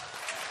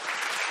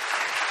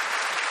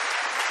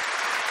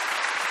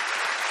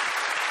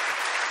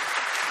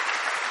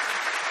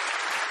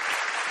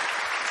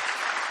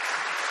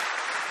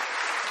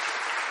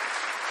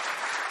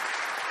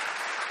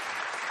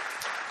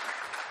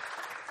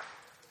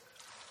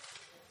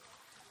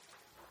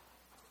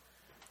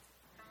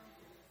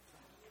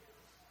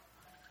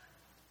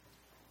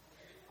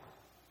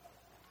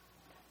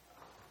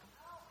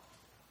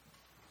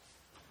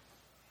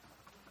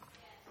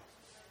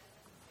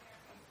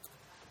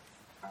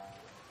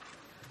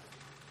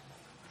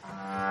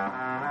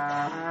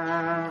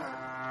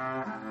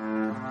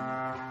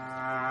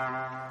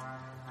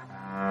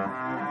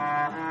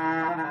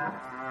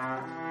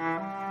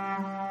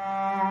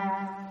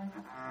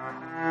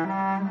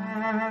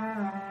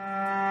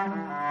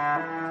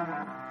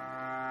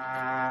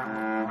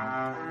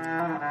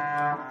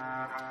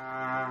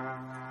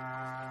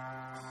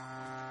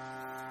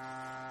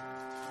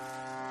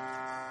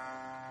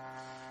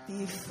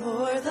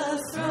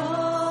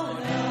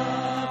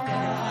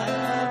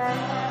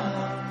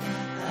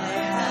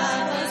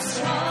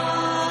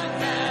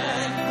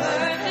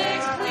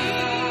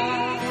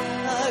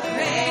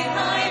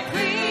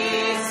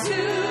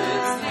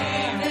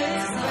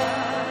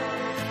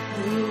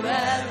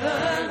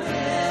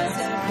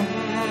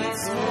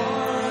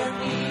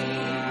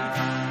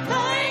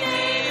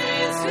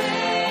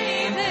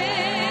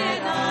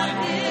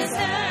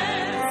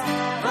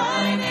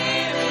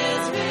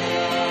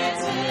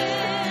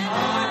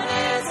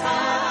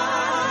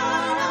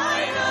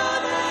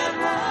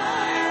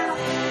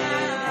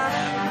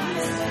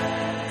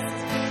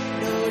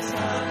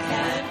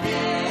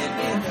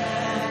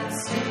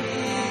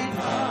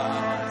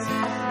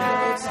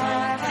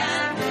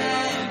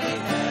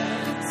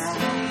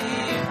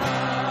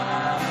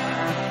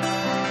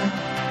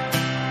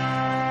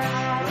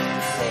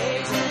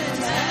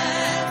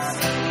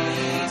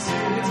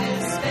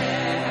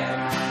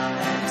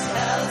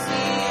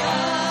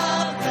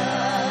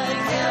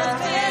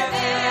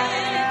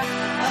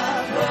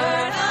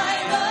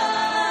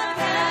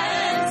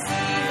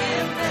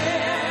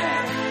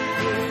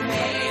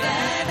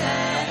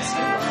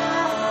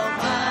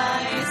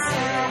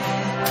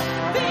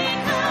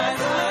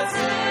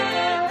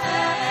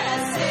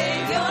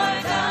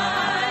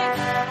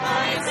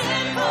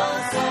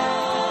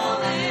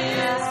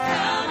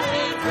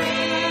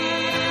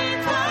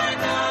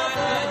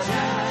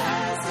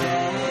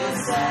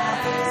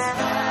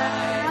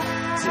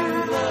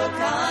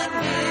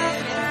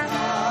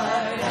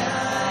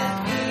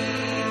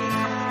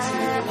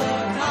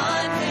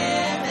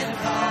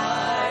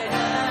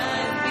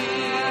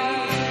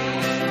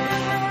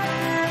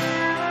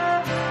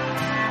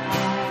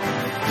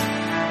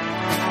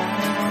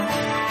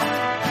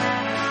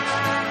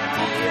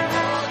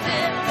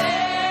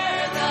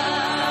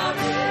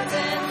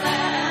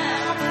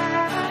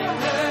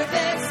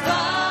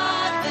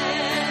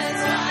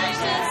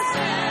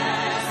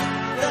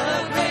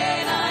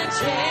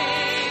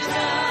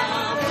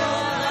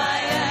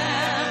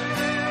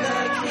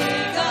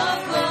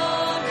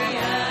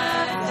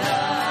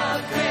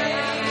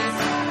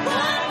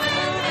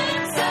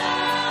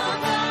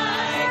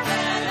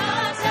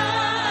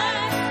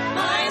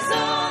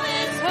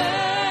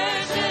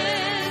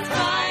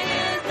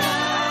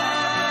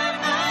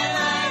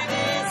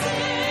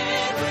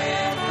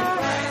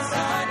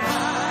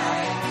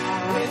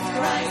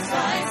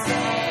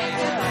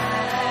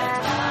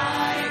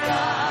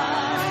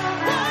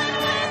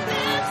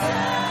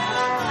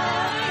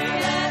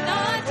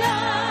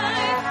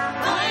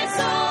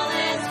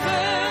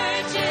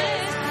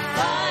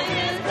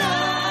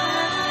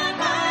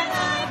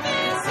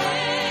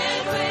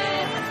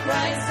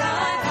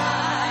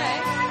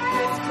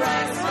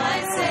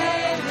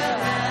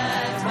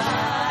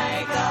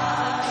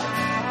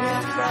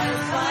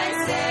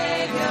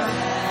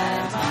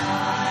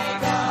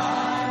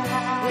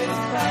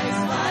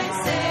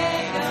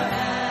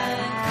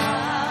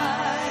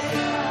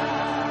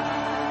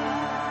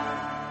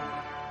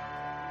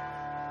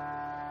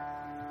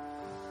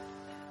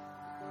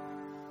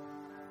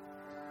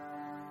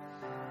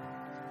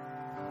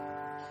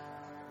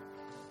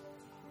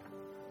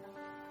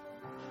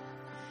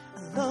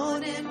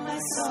 my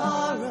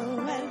sorrow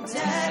and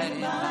dead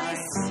my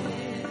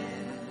sin.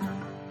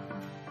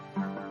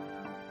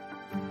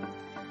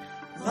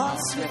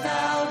 Lost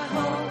without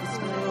hope,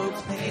 with no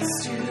place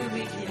to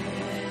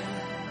begin.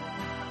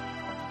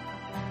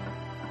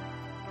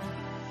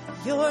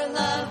 Your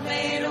love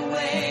made a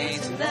way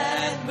to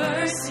let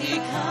mercy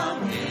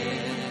come in.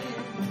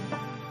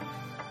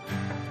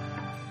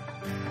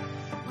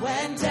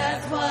 When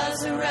death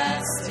was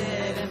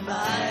arrested and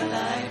my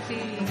life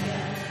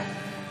began.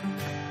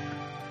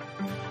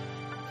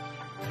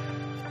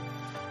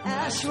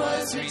 Ash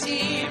was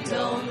redeemed,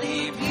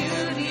 only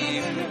beauty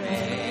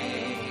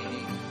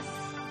remains.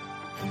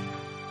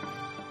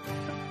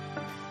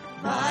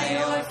 My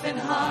orphan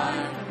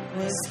heart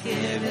was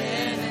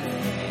given a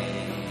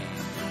name.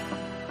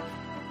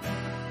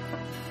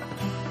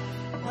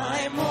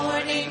 My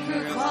mourning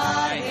grew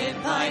quiet,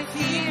 my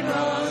feet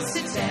rose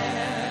to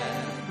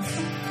dance.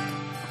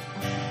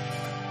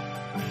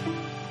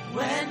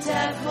 When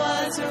death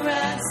was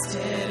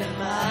arrested and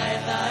my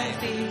life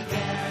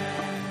began.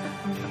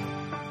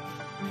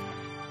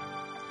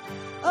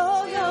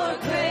 Oh, your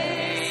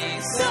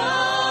grace so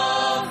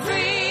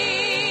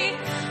free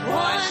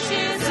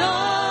washes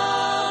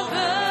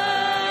over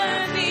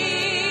me.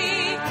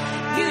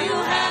 You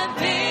have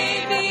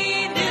made me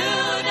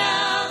new,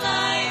 now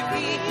life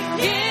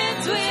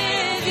begins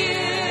with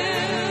you.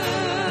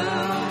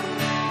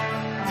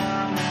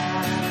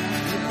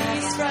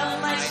 Released from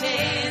my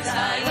chains,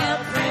 I am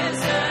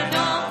prisoner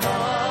no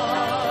more.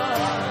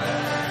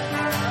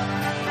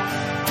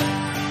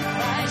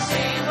 My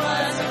shame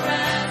was a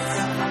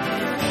ransom.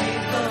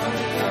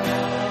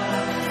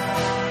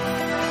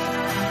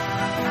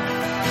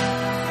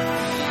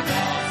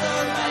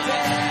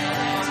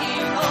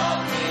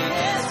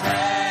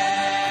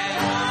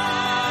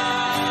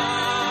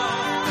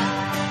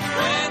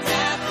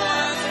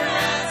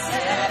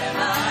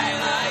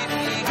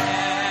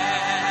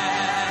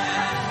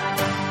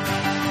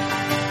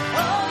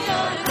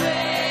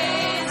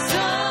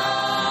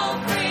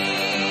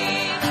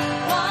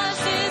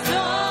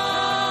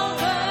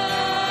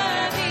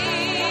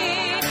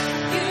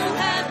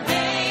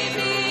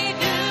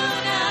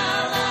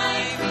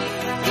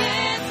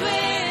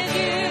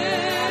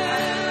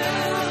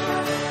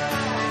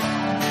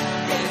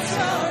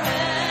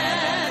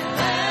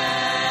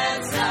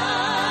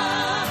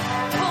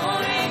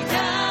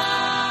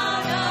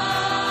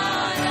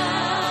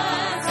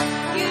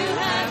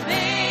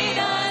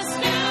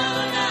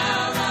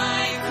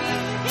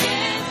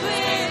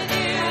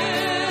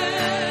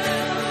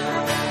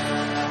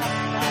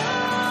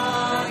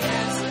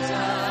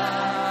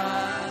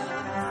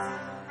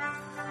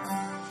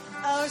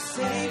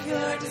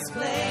 Savior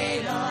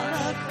displayed on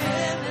a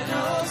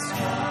criminal's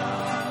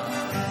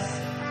cross.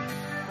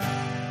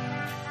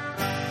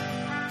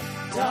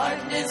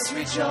 Darkness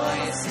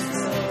rejoices,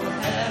 though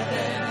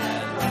heaven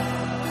had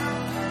lost.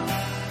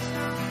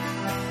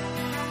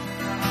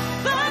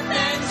 But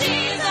then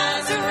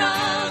Jesus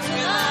arose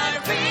with our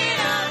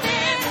freedom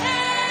in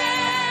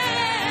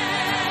hand.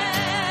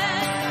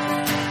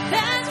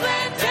 That's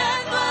when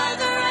death was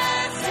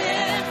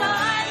arrested,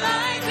 my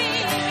life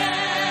began.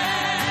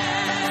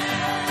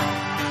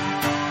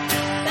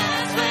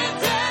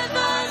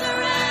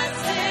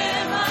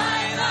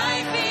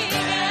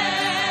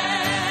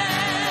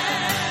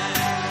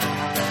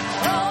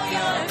 Oh,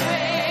 your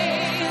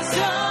grace,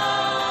 oh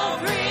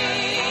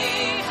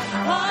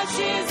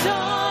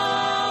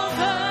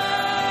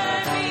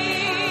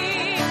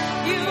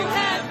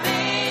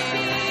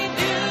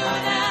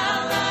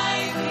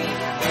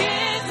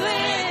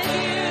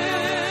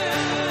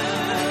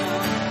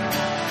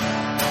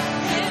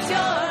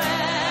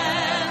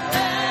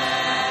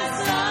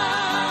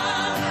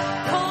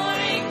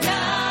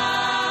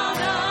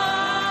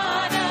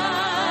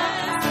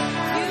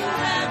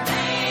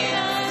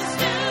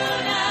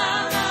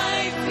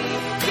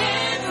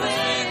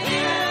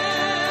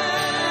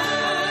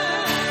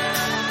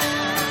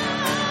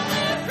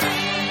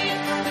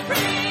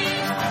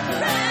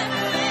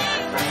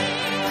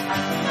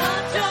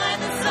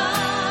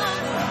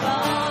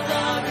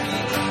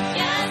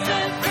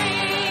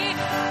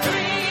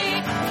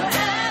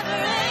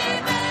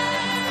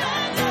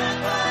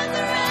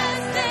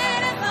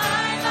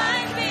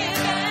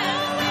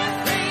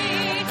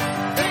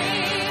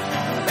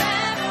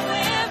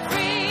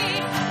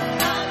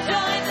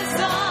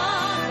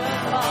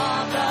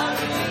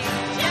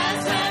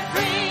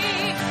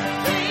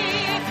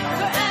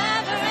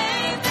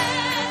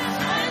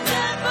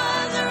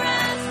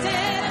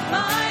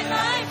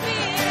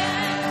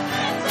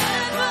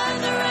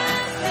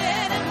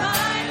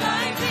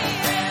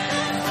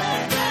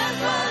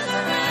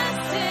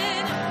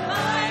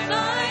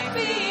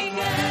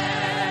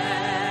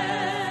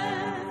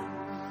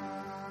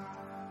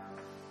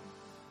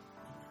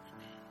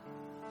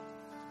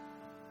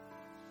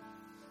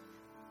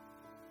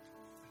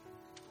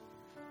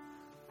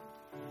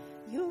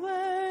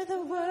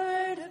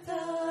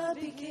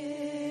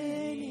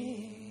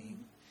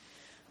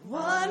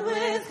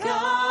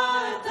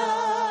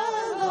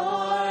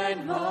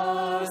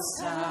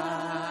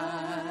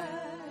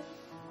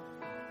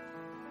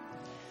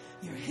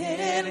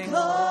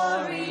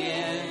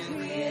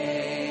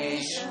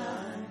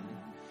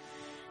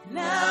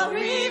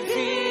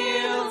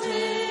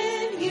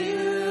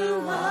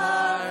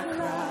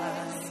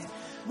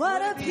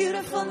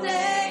beautiful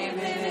name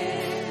it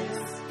is.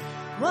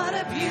 What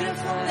a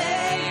beautiful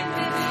name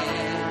it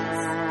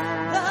is.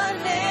 The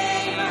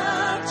name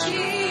of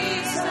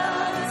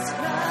Jesus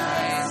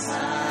Christ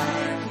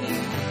our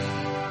King.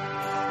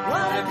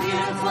 What a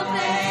beautiful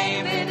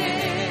name it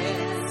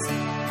is.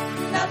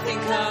 Nothing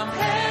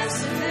compares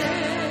to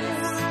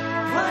this.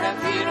 What a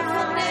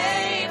beautiful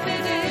name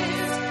it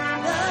is.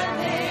 The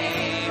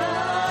name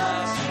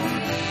of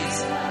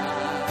Jesus.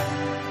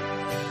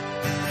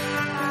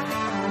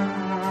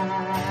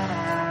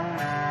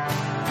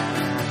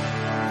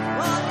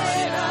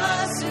 Wanted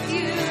us with you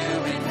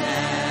in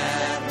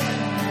heaven.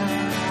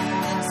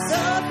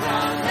 So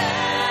from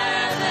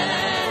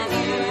heaven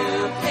you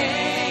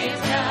came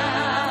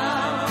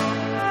down.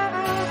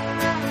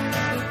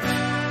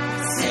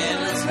 Sin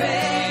was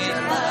great,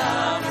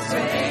 love was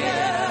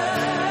greater.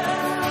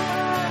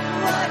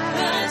 What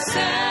could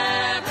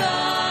separate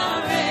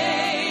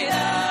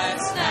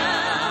us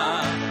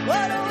now?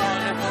 What a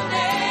wonderful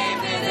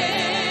name it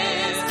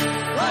is.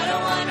 What a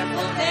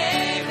wonderful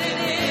name it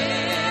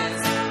is.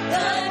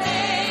 The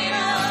name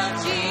of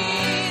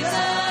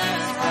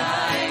Jesus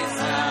Christ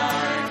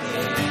our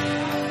King.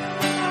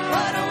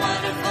 What a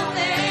wonderful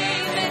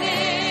name it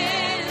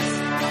is.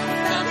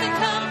 Nothing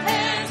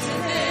compares to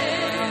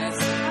this.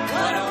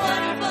 What a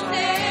wonderful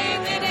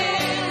name it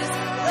is.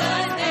 The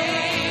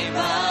name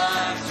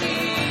of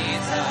Jesus.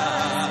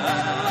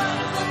 What a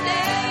wonderful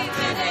name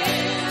it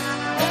is.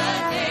 The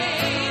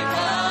name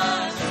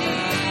of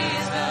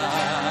Jesus.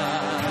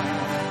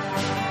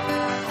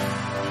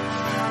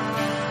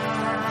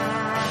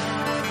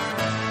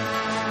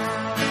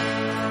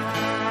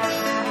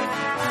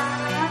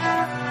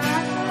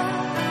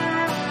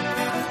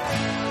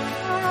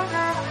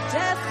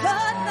 Death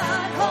could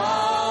not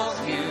hold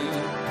you.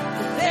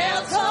 The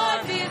veil torn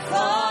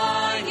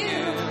before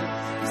you.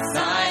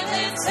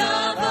 Silence the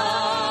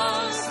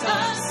boast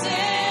of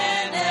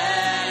sin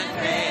and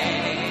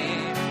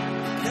grave.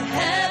 The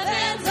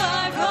heavens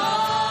are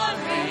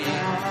roaring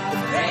the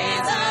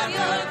praise of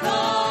your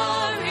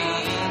glory.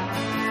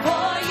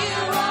 For you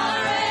are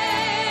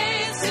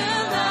raised to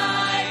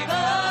life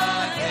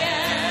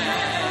again.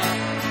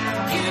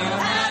 You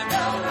have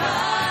no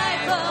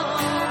rival.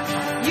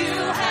 You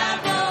have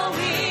no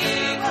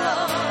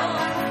equal.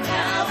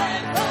 Now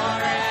and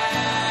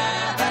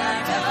forever,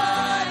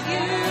 God,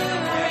 you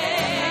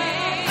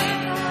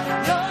reign.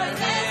 Yours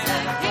is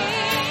the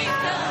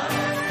kingdom.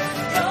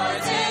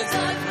 Yours is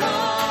the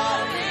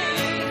glory.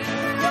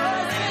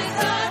 Yours is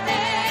the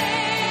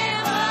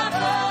name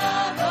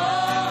above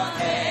all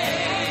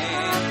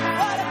names.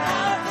 What a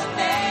powerful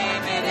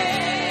name it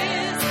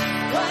is.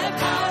 What a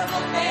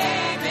powerful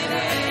name it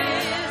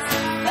is.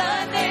 The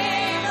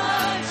name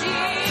of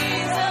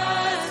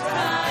Jesus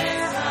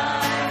Christ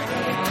our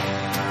King.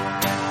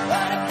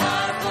 What a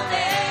powerful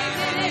name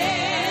it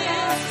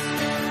is.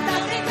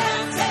 Nothing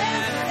can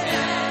stand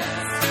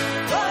against.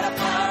 What a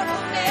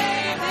powerful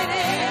name it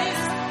is.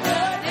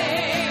 The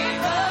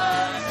name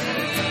of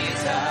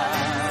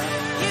Jesus.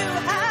 You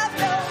have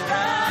no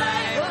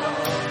rival.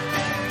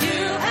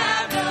 You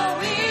have no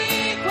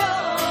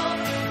equal.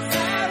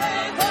 Now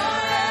and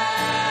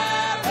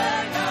forever,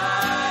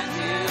 God,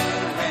 you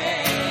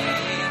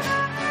reign.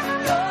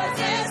 Yours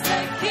is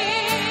the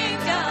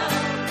kingdom.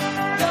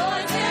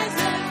 Yours is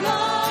the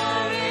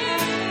glory.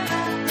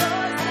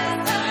 Yours is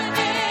the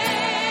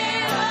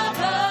name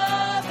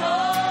above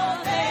all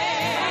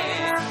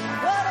names.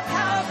 What a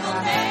powerful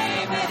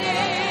name it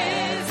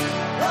is.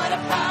 What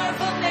a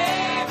powerful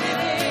name it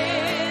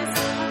is.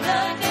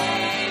 The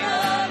name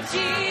of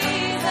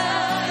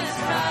Jesus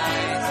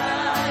Christ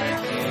our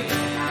King.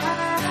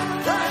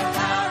 What a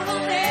powerful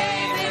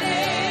name it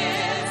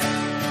is.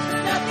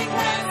 Nothing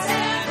can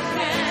stand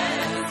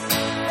against.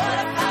 What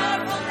a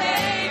powerful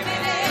name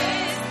it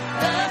is.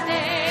 The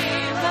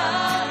name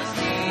of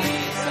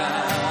Jesus.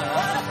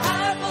 What a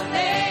powerful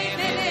name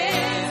it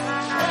is.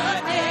 The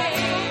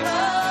name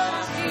of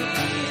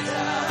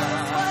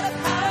Jesus. What a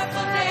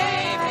powerful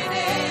name it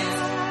is.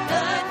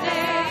 The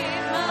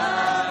name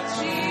of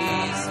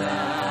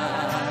Jesus.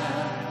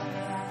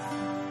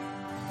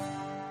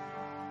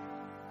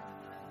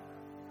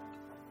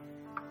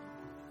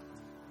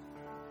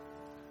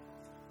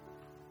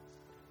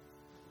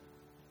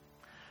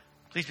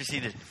 Please be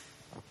seated.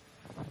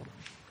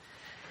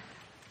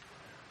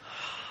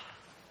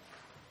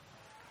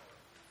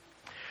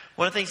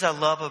 One of the things I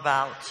love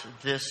about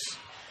this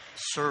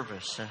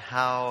service and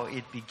how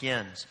it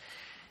begins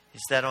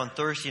is that on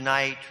Thursday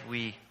night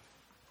we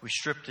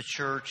stripped the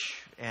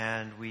church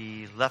and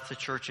we left the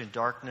church in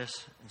darkness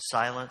and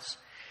silence.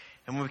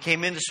 And when we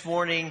came in this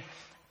morning,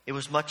 it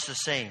was much the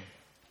same.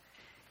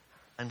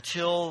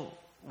 Until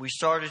we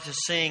started to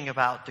sing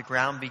about the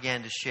ground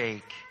began to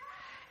shake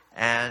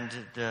and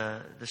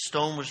the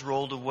stone was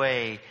rolled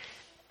away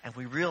and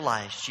we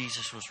realized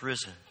Jesus was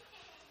risen.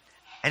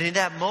 And in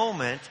that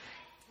moment,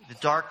 the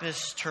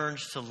darkness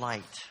turns to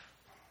light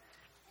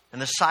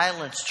and the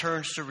silence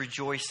turns to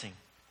rejoicing.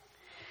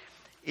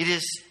 It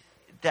is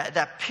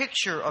that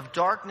picture of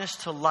darkness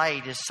to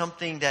light is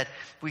something that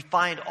we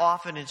find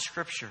often in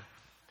Scripture.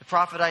 The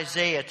prophet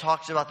Isaiah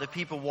talks about the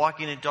people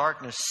walking in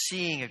darkness,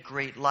 seeing a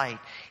great light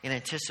in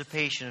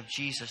anticipation of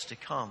Jesus to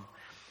come.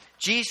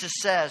 Jesus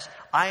says,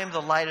 I am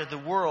the light of the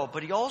world,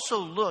 but he also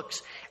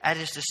looks at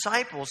his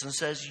disciples and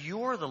says,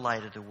 you're the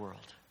light of the world.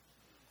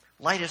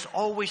 Light has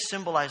always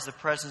symbolized the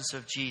presence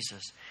of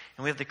Jesus.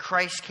 And we have the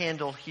Christ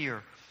candle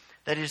here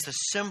that is the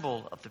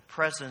symbol of the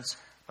presence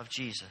of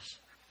Jesus.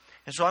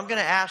 And so I'm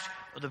going to ask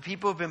the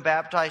people who have been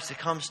baptized to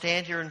come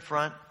stand here in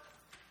front.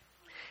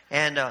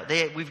 And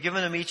we've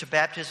given them each a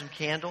baptism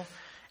candle.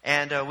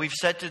 And we've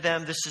said to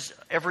them, this is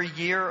every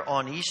year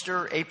on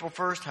Easter, April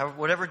 1st,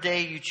 whatever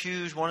day you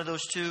choose, one of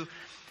those two,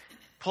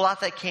 pull out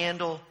that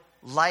candle,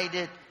 light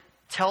it,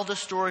 tell the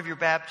story of your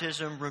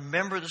baptism,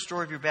 remember the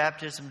story of your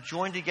baptism,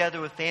 join together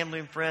with family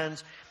and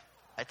friends.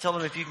 I tell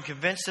them if you can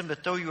convince them to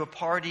throw you a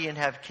party and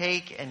have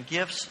cake and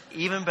gifts,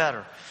 even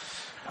better.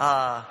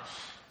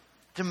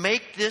 To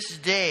make this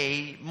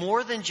day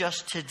more than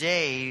just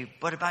today,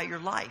 but about your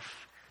life.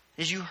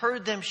 As you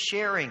heard them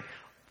sharing,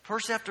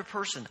 person after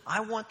person,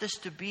 I want this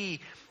to be,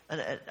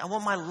 I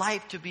want my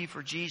life to be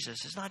for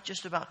Jesus. It's not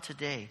just about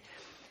today.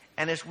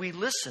 And as we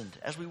listened,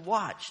 as we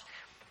watched,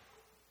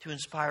 to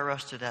inspire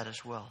us to that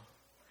as well.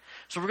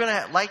 So we're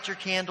going to light your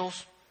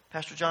candles.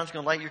 Pastor John's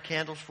going to light your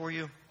candles for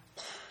you.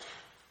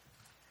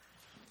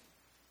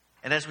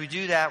 And as we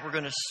do that, I'm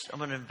going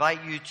to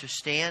invite you to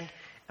stand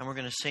and we're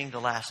going to sing the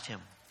last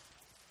hymn.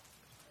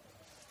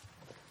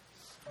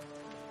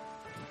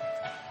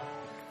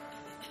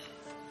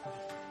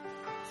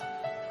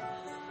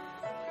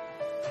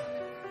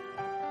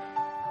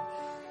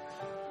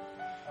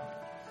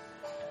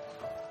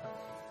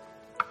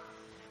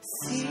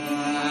 See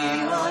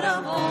what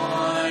a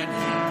morning,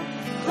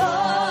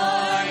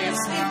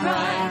 gloriously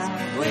bright,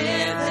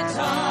 with the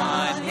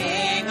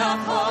dawning of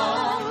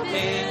hope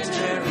in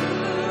Jerusalem.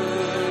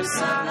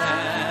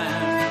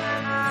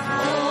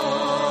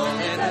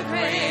 Folded the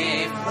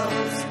grave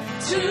close,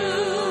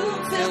 tomb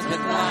filled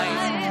with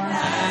light,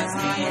 as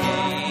the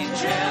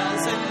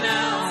angels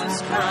announce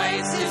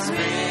Christ is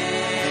risen.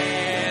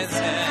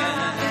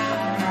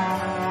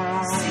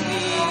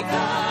 See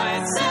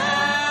God's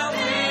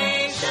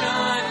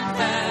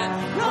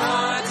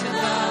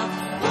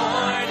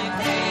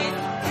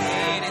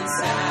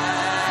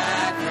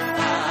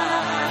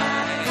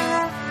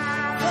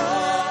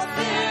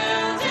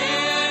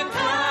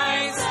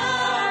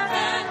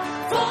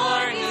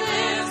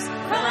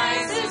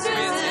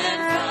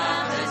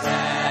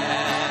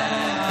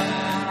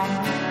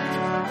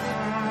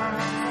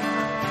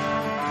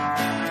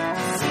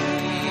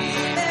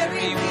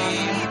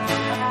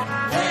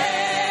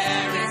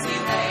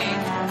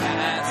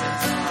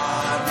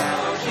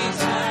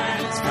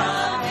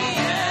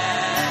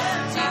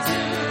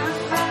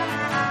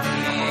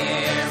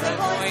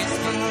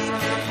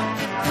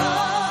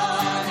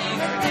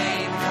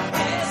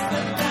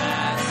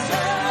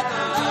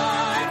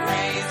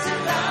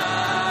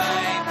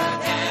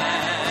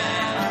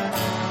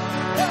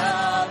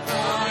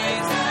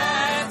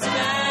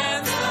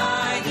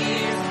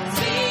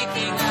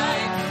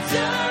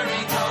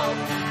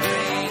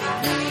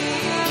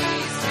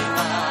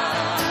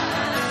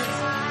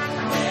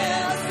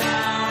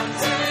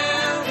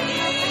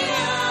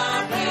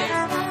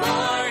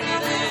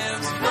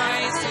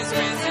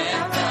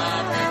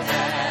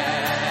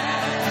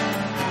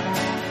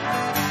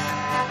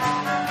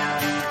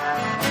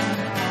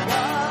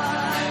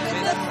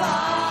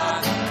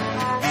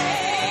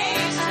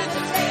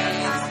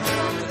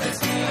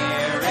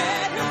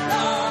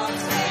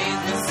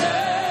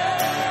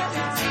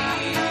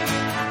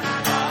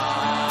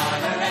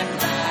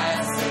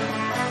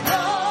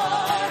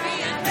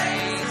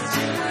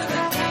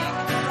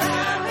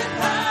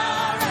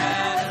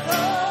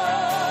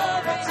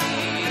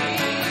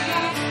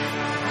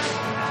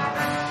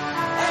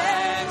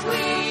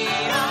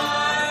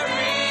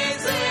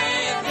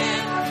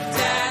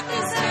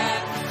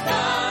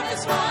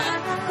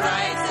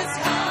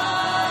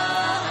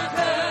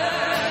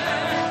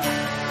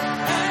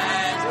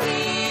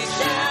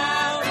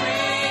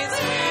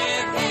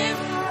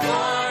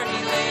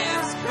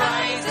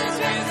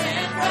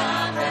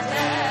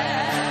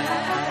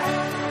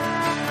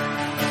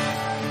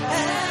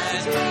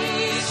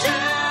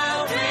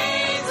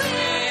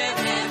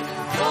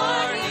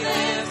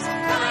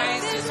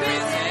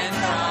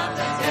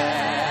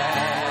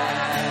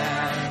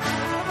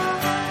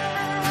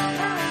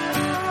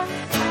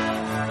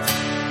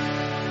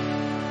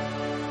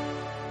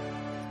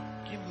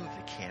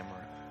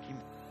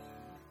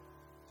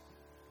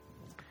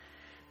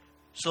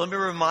So let me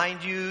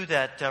remind you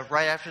that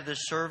right after this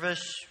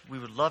service, we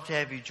would love to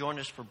have you join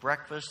us for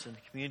breakfast in the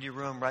community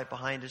room right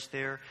behind us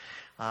there.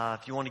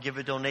 If you want to give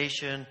a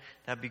donation,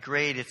 that'd be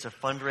great. It's a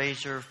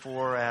fundraiser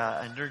for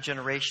an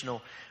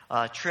intergenerational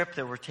trip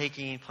that we're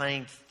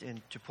planning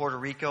to Puerto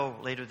Rico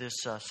later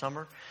this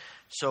summer.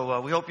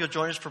 So we hope you'll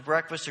join us for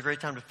breakfast. A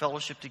great time to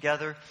fellowship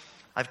together.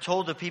 I've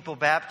told the people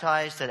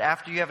baptized that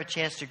after you have a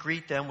chance to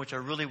greet them, which I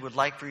really would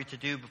like for you to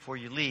do before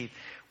you leave,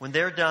 when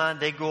they're done,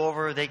 they go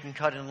over, they can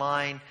cut in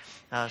line.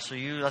 So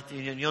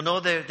you'll know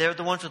they're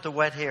the ones with the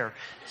wet hair.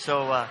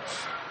 So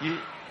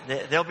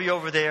they'll be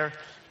over there.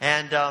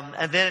 And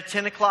then at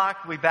 10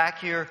 o'clock, we'll be back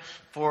here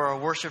for a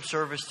worship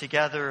service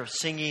together of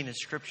singing and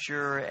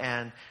scripture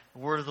and the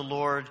word of the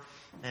Lord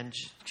and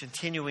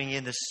continuing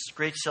in this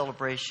great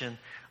celebration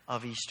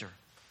of Easter.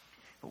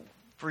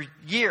 For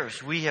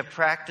years, we have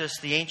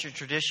practiced the ancient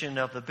tradition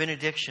of the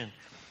benediction,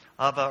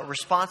 of a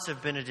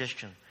responsive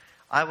benediction.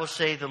 I will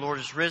say, the Lord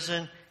is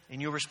risen,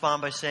 and you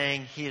respond by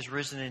saying, He is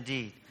risen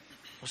indeed.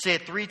 We'll say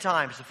it 3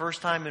 times. The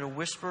first time in a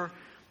whisper,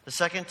 the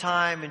second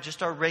time in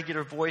just our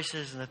regular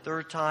voices, and the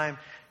third time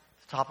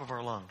at the top of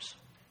our lungs.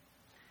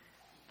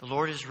 The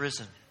Lord is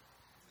risen.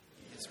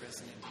 He is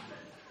risen indeed.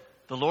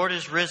 The Lord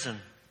is risen.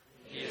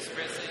 He is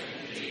risen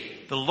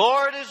indeed. The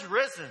Lord is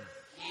risen.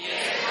 He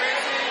is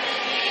risen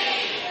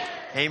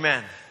indeed.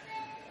 Amen.